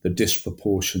the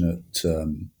disproportionate,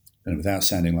 and without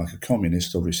sounding like a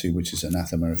communist, obviously, which is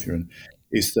anathema if you're in,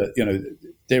 is that,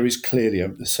 there is clearly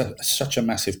such a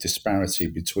massive disparity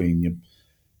between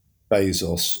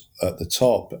Bezos at the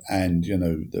top and,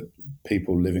 the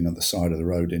people living on the side of the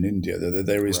road in India.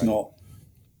 There is Right. not,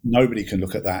 nobody can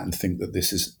look at that and think that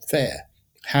this is fair.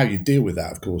 How you deal with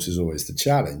that, of course, is always the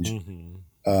challenge. Mm-hmm.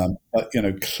 But,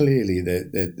 clearly,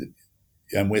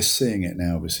 and we're seeing it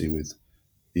now, obviously, with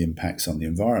the impacts on the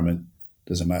environment.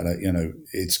 Doesn't matter,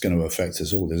 it's going to affect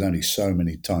us all. There's only so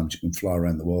many times you can fly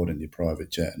around the world in your private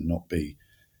jet and not be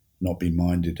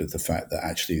minded of the fact that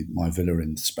actually my villa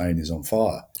in Spain is on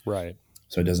fire. Right.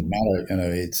 So it doesn't matter,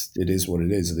 it is what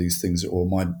it is. These things, or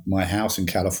my house in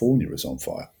California is on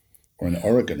fire, or in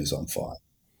Oregon is on fire.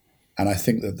 And I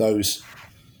think that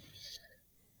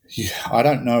I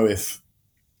don't know if,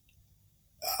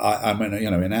 I mean,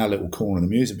 in our little corner of the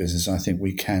music business, I think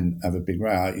we can have a big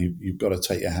row. You've got to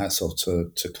take your hats off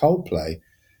to Coldplay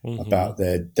about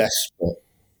their desperate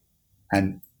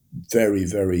and very,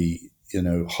 very,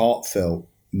 heartfelt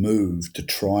move to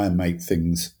try and make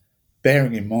things,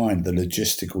 bearing in mind the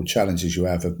logistical challenges you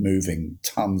have of moving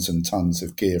tons and tons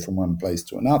of gear from one place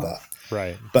to another,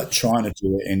 right, but trying to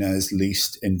do it in as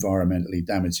least environmentally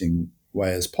damaging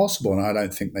way as possible. And I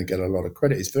don't think they get a lot of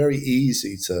credit. It's very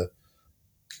easy to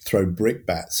throw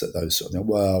brickbats at those sort of things.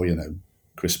 Well,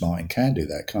 Chris Martin can do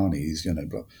that, can't he? He's,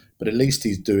 but at least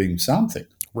he's doing something.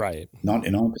 Right.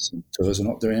 99% of tours are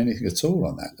not doing anything at all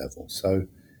on that level. So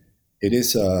it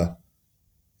is I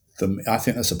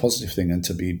think that's a positive thing, and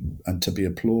to be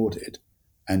applauded,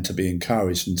 and to be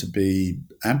encouraged, and to be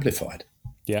amplified.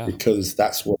 Yeah. Because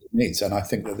that's what it needs. And I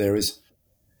think that there's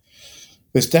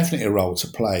definitely a role to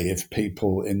play if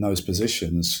people in those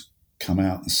positions come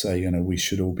out and say, we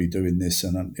should all be doing this,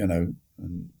 and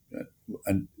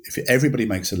and if everybody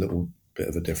makes a little bit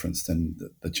of a difference, then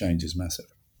the change is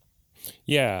massive.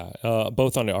 Yeah,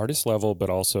 both on the artist level, but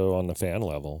also on the fan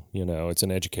level. It's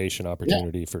an education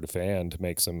opportunity for the fan to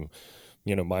make some,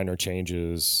 minor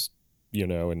changes,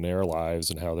 in their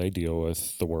lives and how they deal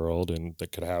with the world, and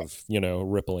that could have,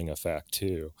 rippling effect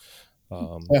too.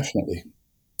 Definitely.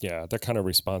 Yeah, that kind of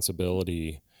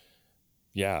responsibility,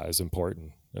 is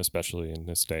important, especially in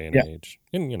this day and age.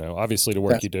 And, obviously the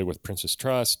work you did with Princess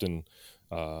Trust, and,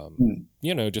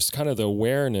 just kind of the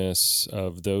awareness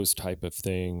of those type of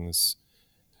things.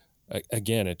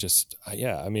 Again, it just,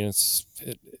 I mean,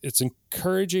 it's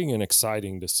encouraging and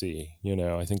exciting to see,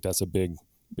 I think that's a big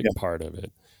part of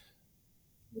it.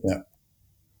 Yeah,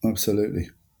 absolutely.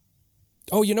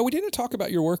 Oh, we didn't talk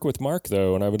about your work with Mark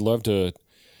though. And I would love to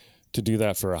do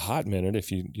that for a hot minute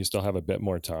if you still have a bit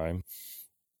more time.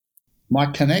 My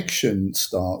connection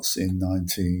starts in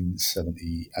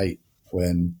 1978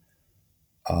 when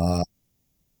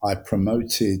I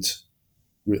promoted.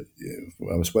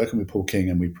 I was working with Paul King,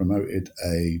 and we promoted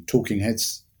a Talking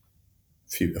Heads,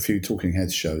 a few Talking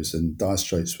Heads shows, and Dire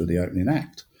Straits were the opening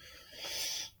act.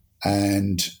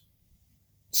 And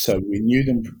so we knew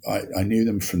them. I knew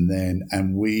them from then,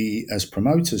 and we, as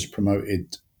promoters,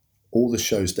 promoted all the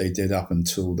shows they did up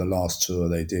until the last tour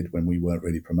they did, when we weren't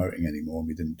really promoting anymore and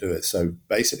we didn't do it. So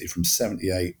basically from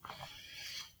 78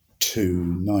 to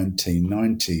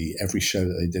 1990, every show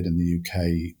that they did in the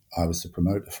UK, I was the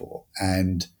promoter for.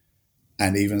 And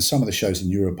even some of the shows in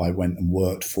Europe, I went and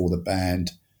worked for the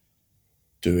band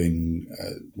doing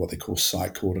what they call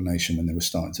site coordination, when they were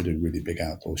starting to do really big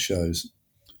outdoor shows.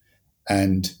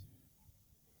 And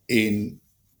in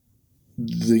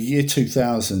the year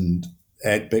 2000,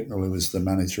 Ed Bicknell, who was the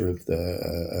manager of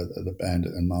the band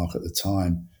and Mark at the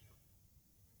time,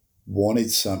 needed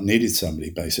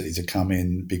somebody basically to come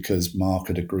in, because Mark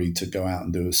had agreed to go out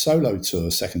and do a solo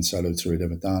tour, second solo tour he'd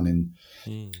ever done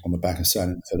on the back of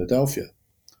Silent Philadelphia.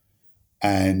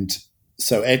 And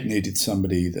so Ed needed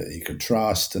somebody that he could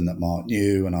trust and that Mark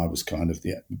knew, and I was kind of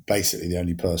basically the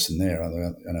only person there,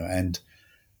 and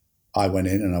I went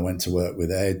in and I went to work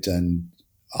with Ed, and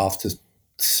after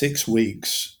 6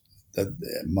 weeks, that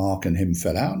Mark and him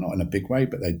fell out, not in a big way,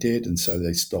 but they did, and so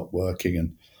they stopped working.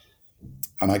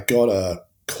 And I got a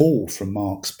call from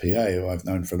Mark's PA, who I've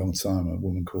known for a long time, a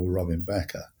woman called Robin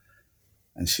Becker,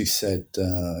 and she said,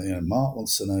 Mark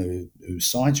wants to know whose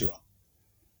side you're on.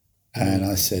 And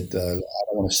I said, I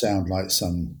don't want to sound like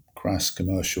some crass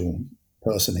commercial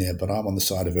person here, but I'm on the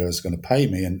side of who's going to pay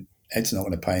me, and Ed's not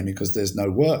going to pay me because there's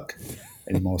no work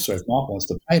anymore. So if Mark wants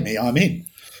to pay me, I'm in.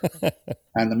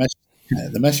 And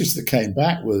the message that came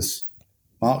back was,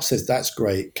 Mark says, that's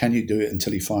great. Can you do it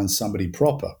until he finds somebody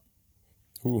proper?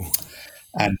 Ooh.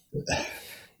 And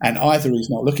either he's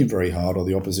not looking very hard or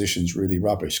the opposition's really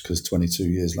rubbish, because 22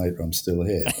 years later, I'm still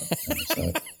here.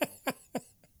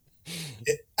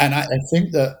 And I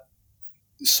think that,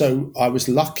 so I was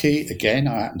lucky, again,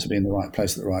 I happened to be in the right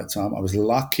place at the right time. I was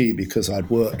lucky because I'd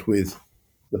worked with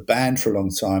the band for a long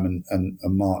time, and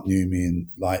Mark knew me and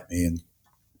liked me and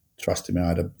trusted me. I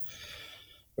had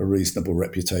a reasonable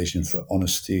reputation for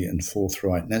honesty and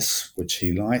forthrightness, which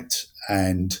he liked.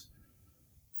 And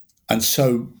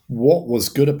so what was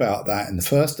good about that in the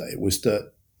first day was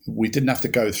that we didn't have to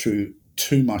go through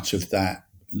too much of that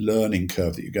learning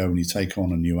curve that you go when you take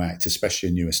on a new act, especially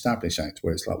a new established act,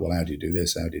 where it's like, well, how do you do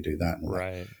this? How do you do that? And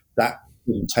right. That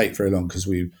didn't take very long because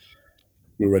we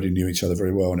already knew each other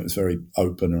very well, and it was very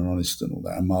open and honest and all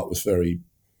that. And Mark's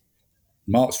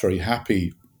very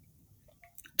happy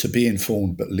to be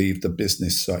informed but leave the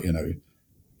business.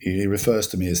 He refers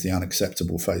to me as the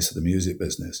unacceptable face of the music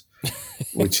business,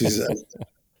 which is, as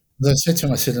I said to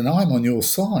him, I said, and I'm on your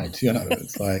side.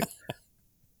 It's like,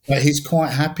 but he's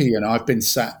quite happy. And I've been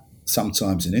sat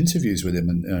sometimes in interviews with him,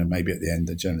 and maybe at the end,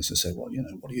 the journalist will say, well,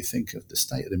 what do you think of the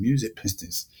state of the music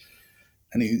business?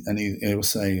 And he will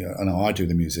say, oh, no, I do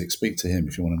the music. Speak to him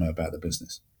if you want to know about the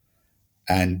business.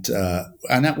 And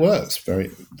that works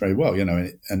very, very well,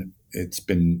 and it's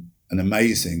been an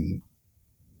amazing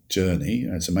journey.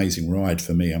 It's an amazing ride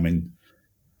for me. I mean,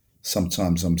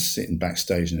 sometimes I'm sitting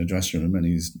backstage in a dressing room and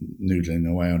he's noodling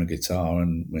away on a guitar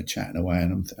and we're chatting away,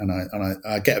 and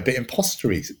I get a bit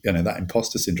impostery, that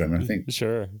imposter syndrome. And I think,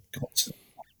 sure, God,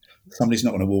 somebody's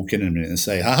not going to walk in a minute and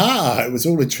say, "Ha ha! It was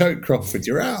all a joke, Crockford.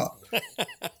 You're out."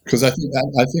 Because I think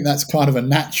that's kind of a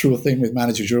natural thing with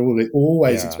managers. You're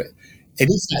always expect. It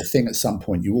is that thing at some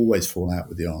point. You always fall out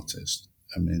with the artist.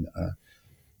 I mean,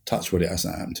 touch wood, it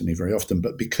hasn't happened to me very often,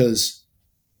 but because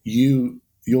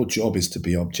your job is to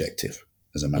be objective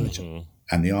as a manager,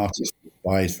 and the artist,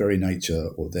 by his very nature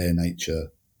or their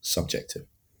nature, subjective.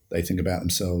 They think about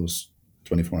themselves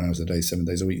 24 hours a day, 7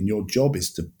 days a week, and your job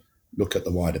is to look at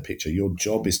the wider picture. Your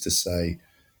job is to say,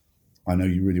 I know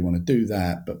you really want to do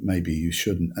that, but maybe you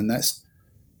shouldn't. And that's,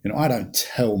 I don't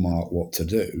tell Mark what to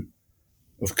do.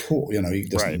 Of course, he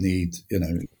doesn't need, he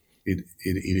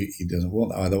doesn't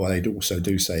want that. Although they also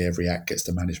do say every act gets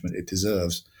the management it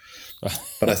deserves.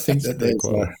 But I think that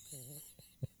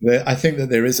I think that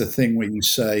there is a thing where you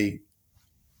say,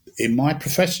 in my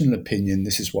professional opinion,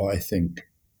 this is what I think.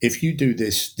 If you do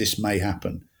this, this may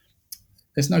happen.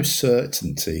 There's no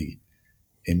certainty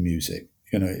in music.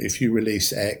 If you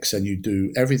release X and you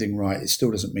do everything right, it still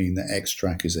doesn't mean that X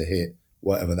track is a hit,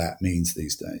 whatever that means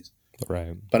these days.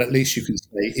 Right. But at least you can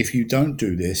say, if you don't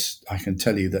do this, I can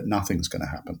tell you that nothing's going to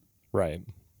happen. Right.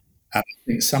 And I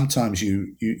think sometimes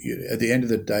you at the end of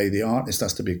the day, the artist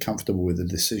has to be comfortable with the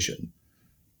decision,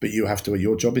 but you have to.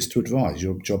 Your job is to advise.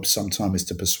 Your job sometimes is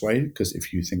to persuade, because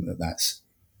if you think that that's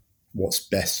what's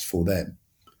best for them.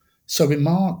 So with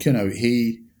Mark,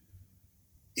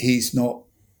 he's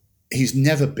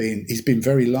been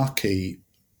very lucky,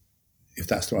 if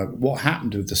that's the right. What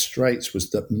happened with the Straits was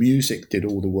that music did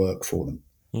all the work for them.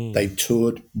 They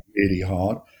toured really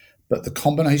hard, but the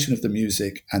combination of the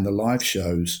music and the live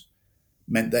shows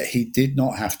meant that he did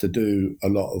not have to do a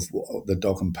lot of the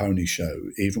Dog and Pony show,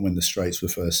 even when the Straits were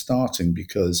first starting,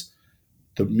 because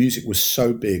the music was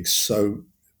so big, so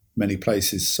many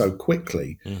places, so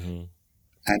quickly, and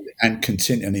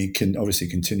he can obviously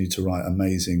continue to write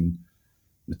amazing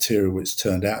material, which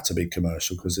turned out to be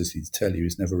commercial, because, as he'd tell you,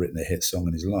 he's never written a hit song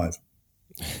in his life.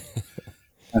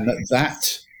 And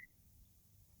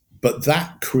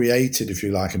that created, if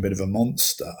you like, a bit of a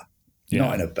monster,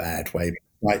 not in a bad way,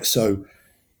 right? So,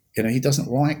 he doesn't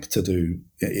like to do,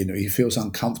 he feels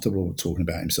uncomfortable talking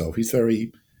about himself. He's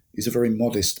a very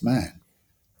modest man,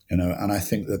 and I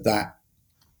think that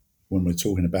when we're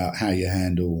talking about how you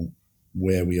handle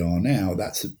where we are now,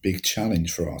 that's a big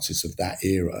challenge for artists of that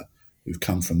era who've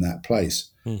come from that place.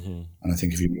 And I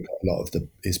think if you look at a lot of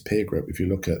his peer group, if you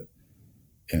look at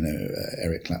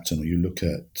Eric Clapton, or you look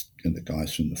at the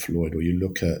guys from the Floyd, or you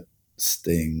look at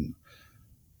Sting,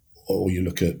 or you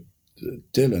look at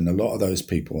Dylan, a lot of those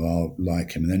people are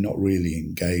like him, and they're not really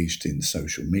engaged in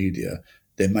social media.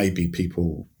 There may be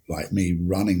people like me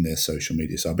running their social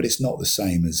media side, but it's not the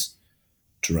same as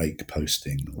Drake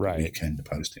posting, or Weeknd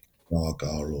posting, Gaga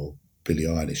or Billie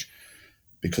Eilish,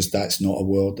 because that's not a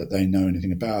world that they know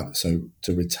anything about. So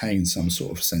to retain some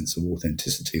sort of sense of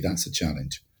authenticity, that's a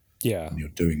challenge. Yeah. and you're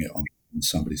doing it on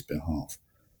somebody's behalf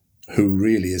who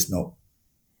really is not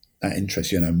that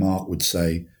interested. You know, Mark would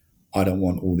say, I don't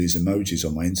want all these emojis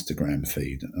on my Instagram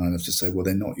feed. And I'd have to say, well,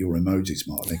 they're not your emojis,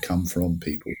 Mark. They come from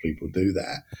people. People do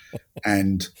that.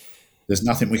 And there's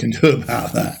nothing we can do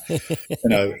about that. You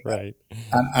know, Right.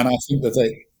 and I think that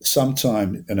they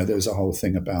sometimes, you know, there's a whole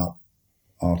thing about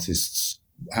artists,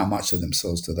 how much of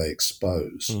themselves do they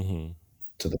expose Mm-hmm.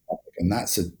 to the public? And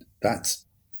that's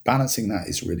balancing that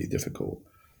is really difficult.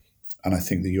 And I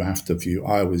think that you have to view,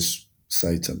 I always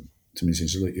say to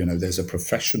musicians, look, you know, there's a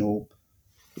professional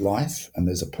life and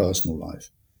there's a personal life.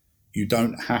 You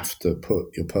don't have to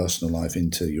put your personal life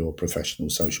into your professional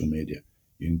social media.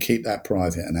 You can keep that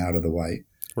private and out of the way.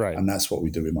 Right. And that's what we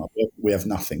do in Mark. We have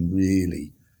nothing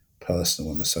really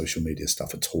personal on the social media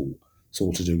stuff at all. It's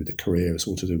all to do with the career. It's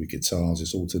all to do with guitars.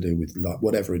 It's all to do with like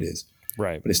whatever it is.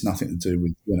 Right. But it's nothing to do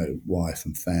with, you know, wife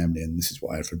and family and this is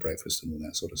what I had for breakfast and all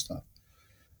that sort of stuff.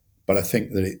 But I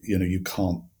think that, you know, you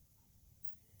can't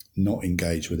not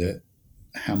engage with it.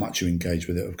 How much you engage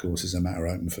with it, of course, is a matter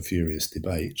open for furious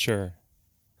debate. Sure.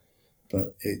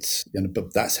 But it's, you know,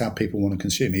 but that's how people want to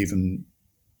consume. Even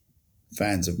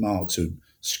fans of Mark's who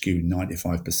skew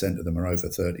 95% of them are over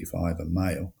 35 and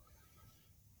male.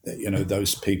 That, you know,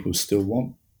 those people still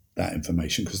want that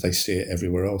information because they see it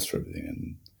everywhere else for everything.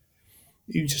 And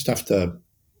you just have to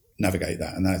navigate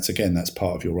that. And that's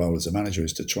part of your role as a manager,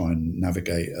 is to try and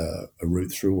navigate a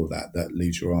route through all that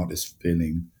leaves your artist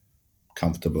feeling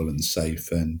comfortable and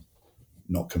safe and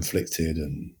not conflicted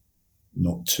and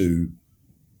not too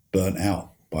burnt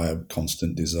out by a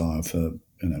constant desire for,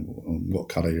 you know, what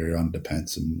color are your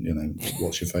underpants and, you know,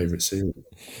 what's your favorite cereal.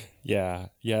 Yeah.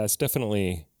 It's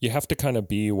definitely, you have to kind of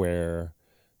be where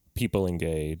people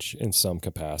engage in some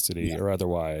capacity, or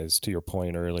otherwise, to your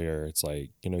point earlier, it's like,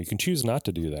 you know, you can choose not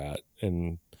to do that,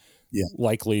 and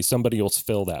likely somebody will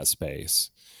fill that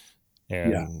space,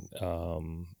 and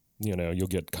you know, you'll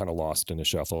get kind of lost in a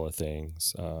shuffle of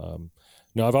things.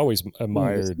 No, I've always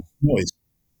admired noise.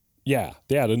 Yeah,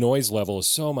 the noise level is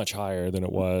so much higher than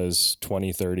it was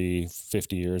 20, 30,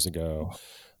 50 years ago.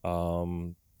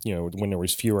 You know, when there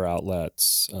was fewer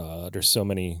outlets, there's so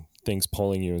many things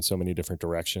pulling you in so many different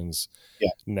directions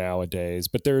nowadays.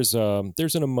 But there's an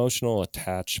emotional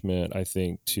attachment, I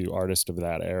think, to artists of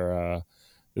that era.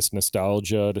 This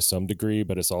nostalgia to some degree,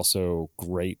 but it's also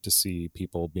great to see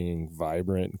people being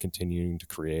vibrant and continuing to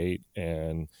create.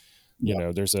 And you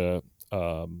know, there's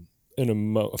for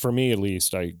me at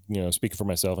least, I, you know, speaking for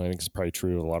myself, and I think it's probably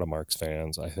true of a lot of Mark's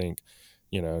fans, I think,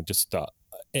 you know, just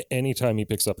anytime he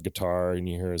picks up a guitar and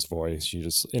you hear his voice, you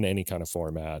just, in any kind of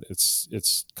format,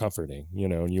 it's comforting, you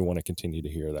know, and you want to continue to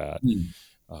hear that.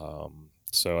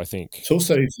 So I think it's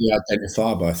also easily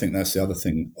identifiable. I think that's the other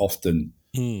thing often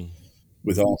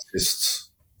with artists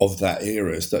of that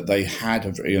era, is that they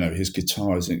had, you know, his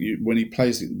guitars, and when he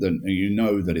plays it, then you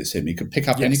know that it's him. You can pick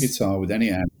up any guitar with any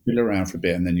amp, fiddle around for a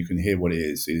bit, and then you can hear what it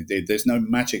is. There's no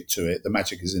magic to it. The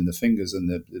magic is in the fingers and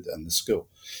the skill.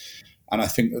 And I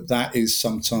think that is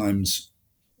sometimes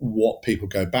what people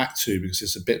go back to, because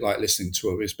it's a bit like listening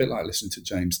to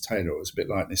James Taylor, or it's a bit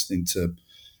like listening to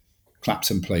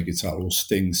Clapton play guitar or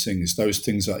Sting sing. Those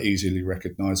things are easily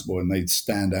recognizable and they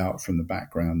stand out from the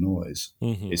background noise.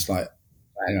 It's like,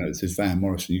 you know, this is Van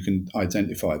Morrison. You can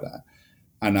identify that.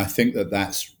 And I think that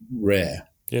that's rare.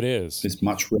 It is. It's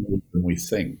much rarer than we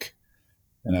think.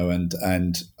 You know,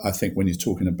 and I think when you're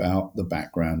talking about the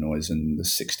background noise and the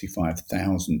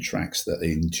 65,000 tracks that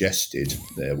they ingested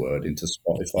their word into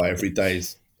Spotify every day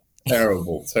is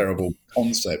terrible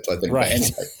concept, I think. Right. But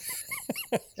anyway,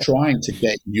 trying to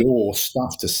get your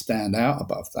stuff to stand out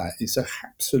above that is an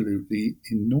absolutely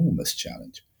enormous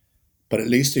challenge. But at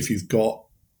least if you've got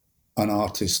an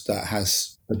artist that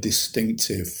has a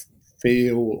distinctive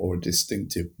feel or a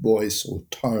distinctive voice or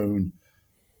tone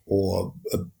or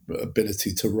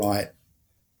ability to write,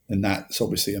 and that's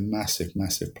obviously a massive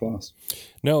plus.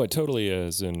 No, it totally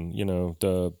is. And you know,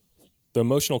 the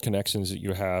emotional connections that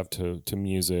you have to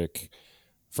music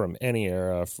from any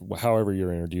era, however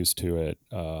you're introduced to it,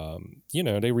 you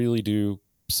know, they really do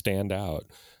stand out.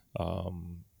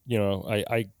 You know,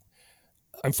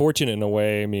 I'm fortunate in a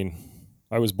way. I mean,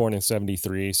 I was born in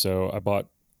 73, so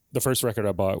the first record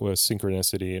I bought was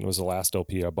Synchronicity, and it was the last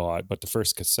LP I bought. But the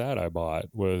first cassette I bought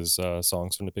was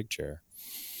Songs from the Big Chair.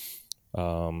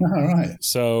 All right.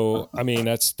 So, I mean,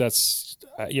 that's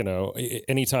you know,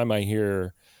 anytime I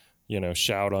hear, you know,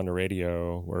 Shout on the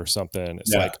radio or something,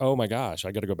 it's like, oh my gosh,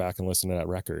 I got to go back and listen to that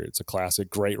record. It's a classic,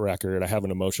 great record. I have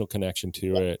an emotional connection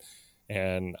to it.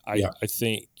 And I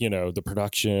think, you know, the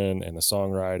production and the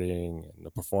songwriting and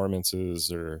the performances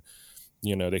are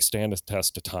they stand the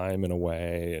test of time in a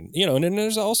way. And, and then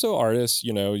there's also artists,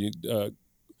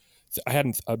 I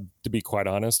hadn't, to be quite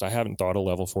honest, I haven't thought of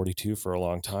Level 42 for a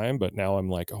long time, but now I'm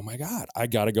like, oh my God, I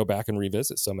got to go back and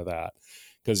revisit some of that.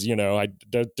 Cause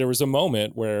there was a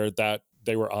moment where that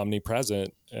they were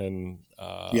omnipresent, and,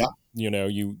 Yeah.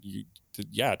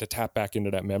 to tap back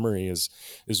into that memory is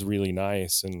really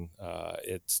nice. And,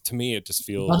 to me, it just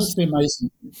That is feels, the amazing.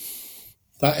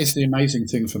 That is the amazing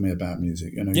thing for me about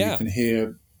music. You yeah. can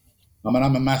hear. I mean,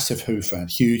 I'm a massive Who fan,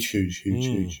 huge Who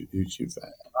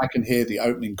fan. I can hear the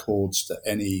opening chords to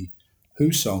any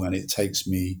Who song, and it takes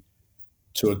me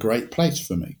to a great place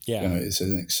for me. Yeah. It's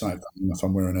an exciting. If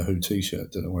I'm wearing a Who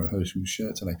t-shirt, didn't wear a Who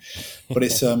shirt today, but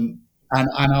it's and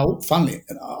funnily,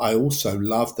 I also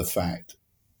love the fact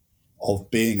of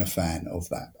being a fan of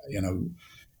that.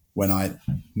 When I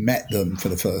met them for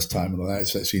the first time, and all that,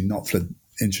 it's actually Knopfler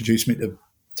introduced me to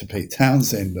Pete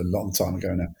Townsend a long time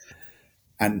ago now.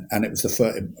 And it was the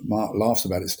first. Mark laughs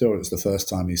about it still. It was the first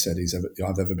time he said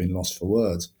I've ever been lost for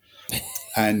words,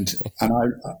 and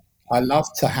I love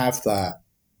to have that.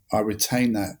 I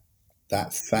retain that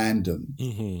fandom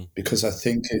Mm-hmm. because I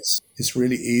think it's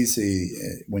really easy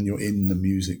when you're in the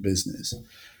music business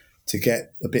to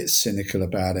get a bit cynical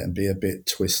about it and be a bit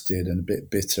twisted and a bit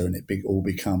bitter, and all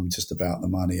become just about the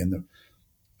money,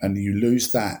 and you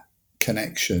lose that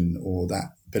connection or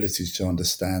that ability to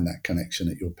understand that connection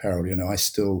at your peril. I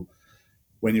still,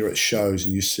 when you're at shows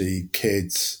and you see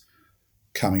kids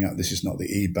coming up, this is not the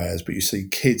eBayers, but you see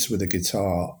kids with a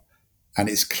guitar and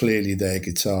it's clearly their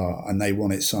guitar and they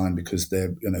want it signed because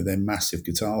they're massive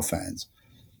guitar fans,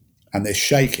 and they're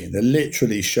shaking. They're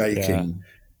literally shaking.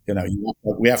 Yeah.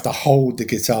 We have to hold the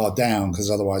guitar down because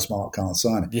otherwise Mark can't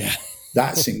sign it. Yeah.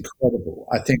 That's incredible.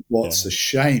 I think what's a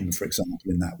shame, for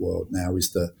example, in that world now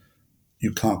is that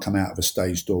you can't come out of a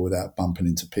stage door without bumping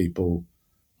into people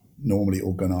normally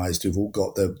organised who've all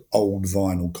got the old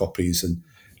vinyl copies and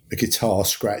a guitar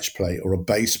scratch plate or a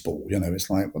baseball. It's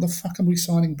like, what the fuck are we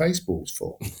signing baseballs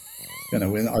for?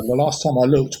 The last time I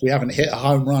looked, we haven't hit a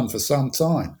home run for some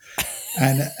time,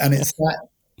 and it's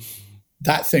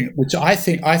that thing which I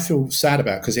feel sad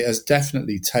about, because it has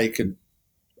definitely taken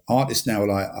artists now are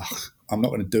like, I'm not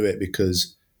going to do it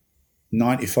because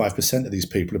 95% of these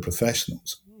people are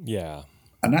professionals. Yeah.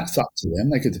 And that's up to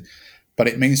them. But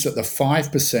it means that the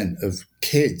 5% of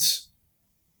kids,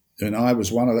 and I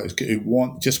was one of those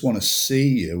who just want to see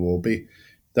you or be,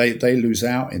 they lose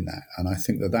out in that. And I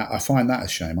think that I find that a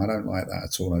shame. I don't like that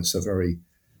at all. I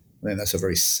think that's a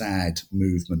very sad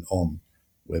movement on,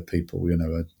 where people,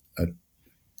 are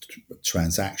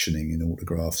transactioning in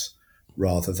autographs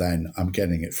rather than I'm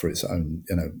getting it for its own,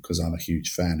 because I'm a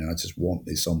huge fan and I just want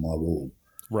this on my wall.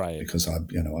 Right. Because I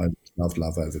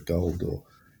love over gold. Or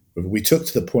we took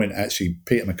to the point, actually,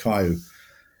 Peter Mackay,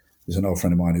 who's an old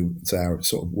friend of mine who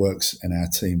sort of works in our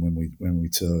team when we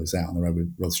tour, is out on the road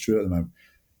with Rod Stewart at the moment.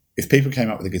 If people came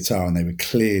up with a guitar and they were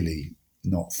clearly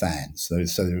not fans, so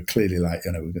they were clearly like,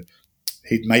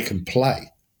 he'd make them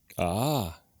play.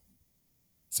 Ah.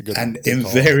 And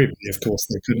invariably, of course,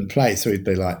 they couldn't play. So he'd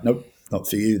be like, nope, not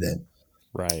for you then.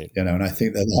 Right. And I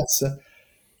think that's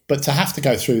but to have to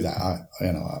go through that,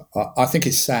 I think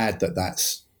it's sad that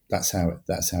that's how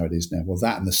it is now. Well,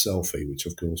 that and the selfie, which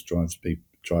of course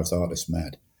drives artists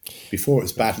mad. Before it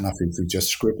was bad enough if you're just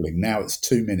scribbling. Now it's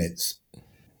 2 minutes,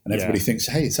 and everybody thinks,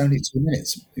 hey, it's only 2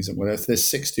 minutes. He said, well, if there's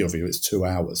 60 of you, it's 2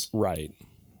 hours. Right.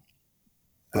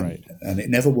 And it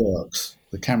never works.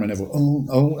 The camera never. Oh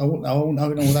no!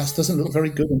 That doesn't look very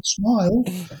good. And smile.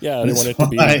 Yeah, they want it to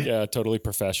be totally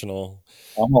professional.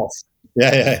 I'm off.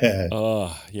 Yeah.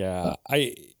 Oh, yeah.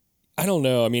 I don't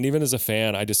know. I mean, even as a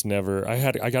fan, I just never.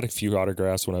 I got a few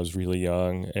autographs when I was really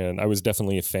young, and I was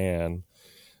definitely a fan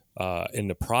in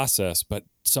the process. But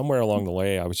somewhere along the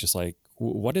way, I was just like,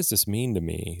 what does this mean to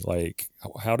me? Like,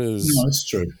 how does? No, it's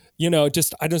true. I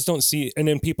just don't see. And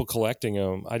then people collecting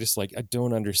them, I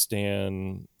don't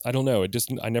understand. I don't know.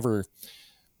 I never.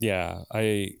 Yeah,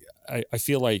 I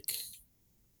feel like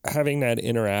having that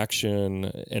interaction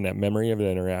and that memory of the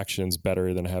interaction is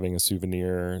better than having a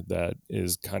souvenir that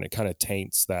is kind of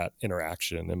taints that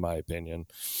interaction, in my opinion.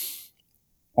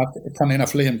 Funny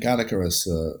enough, Liam Gallagher has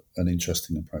an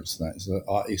interesting approach to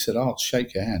that. He said, "I'll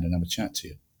shake your hand and have a chat to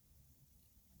you."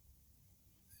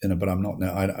 But I'm not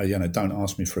now. Don't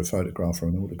ask me for a photograph or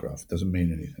an autograph. It doesn't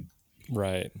mean anything.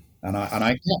 Right. And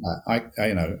I get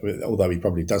that. Although he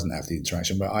probably doesn't have the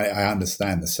interaction, but I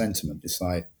understand the sentiment. It's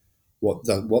like, what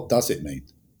does it mean?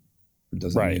 It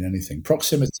doesn't mean anything.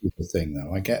 Proximity is the thing,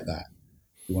 though. I get that.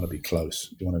 You want to be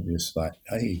close. You want to be just like,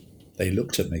 hey, they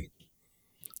looked at me.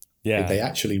 Yeah. Did they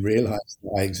actually realize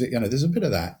that I exist? There's a bit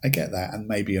of that. I get that. And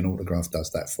maybe an autograph does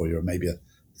that for you, or maybe a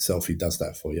selfie does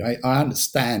that for you. I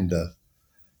understand,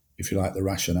 if you like, the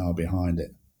rationale behind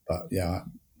it. But yeah,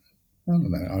 I don't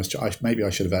know. Maybe I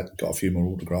should have got a few more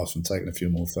autographs and taken a few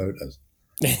more photos.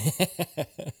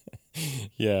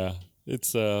 Yeah.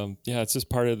 It's just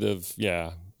part of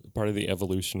the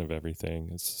evolution of everything.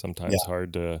 It's sometimes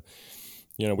hard to,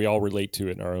 we all relate to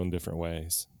it in our own different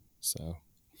ways. So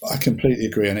I completely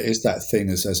agree, and it is that thing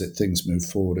as things move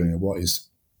forward, and what is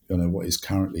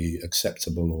currently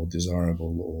acceptable or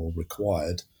desirable or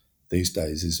required these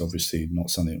days is obviously not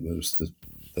something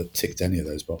that ticked any of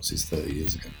those boxes 30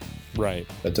 years ago. Right.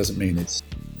 That doesn't mean it's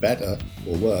better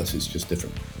or worse. It's just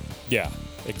different. Yeah,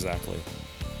 exactly.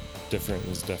 Different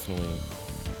is definitely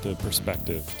the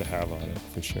perspective to have on it,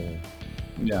 for sure.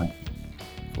 Yeah.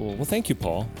 Cool. Well, thank you,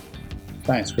 Paul.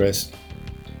 Thanks, Chris.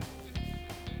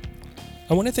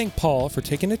 I want to thank Paul for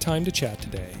taking the time to chat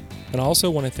today. And I also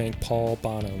want to thank Paul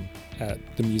Bonham at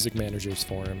the Music Managers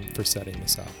Forum for setting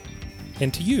this up.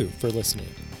 And to you for listening.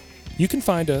 You can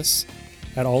find us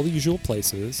at all the usual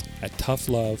places at Tough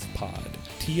Love Pod,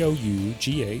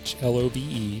 TOUGHLOVEPOD.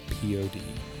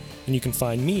 And you can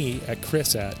find me at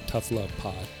Chris at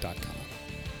toughlovepod.com.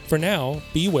 For now,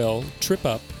 be well, trip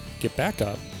up, get back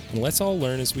up, and let's all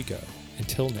learn as we go.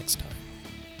 Until next time.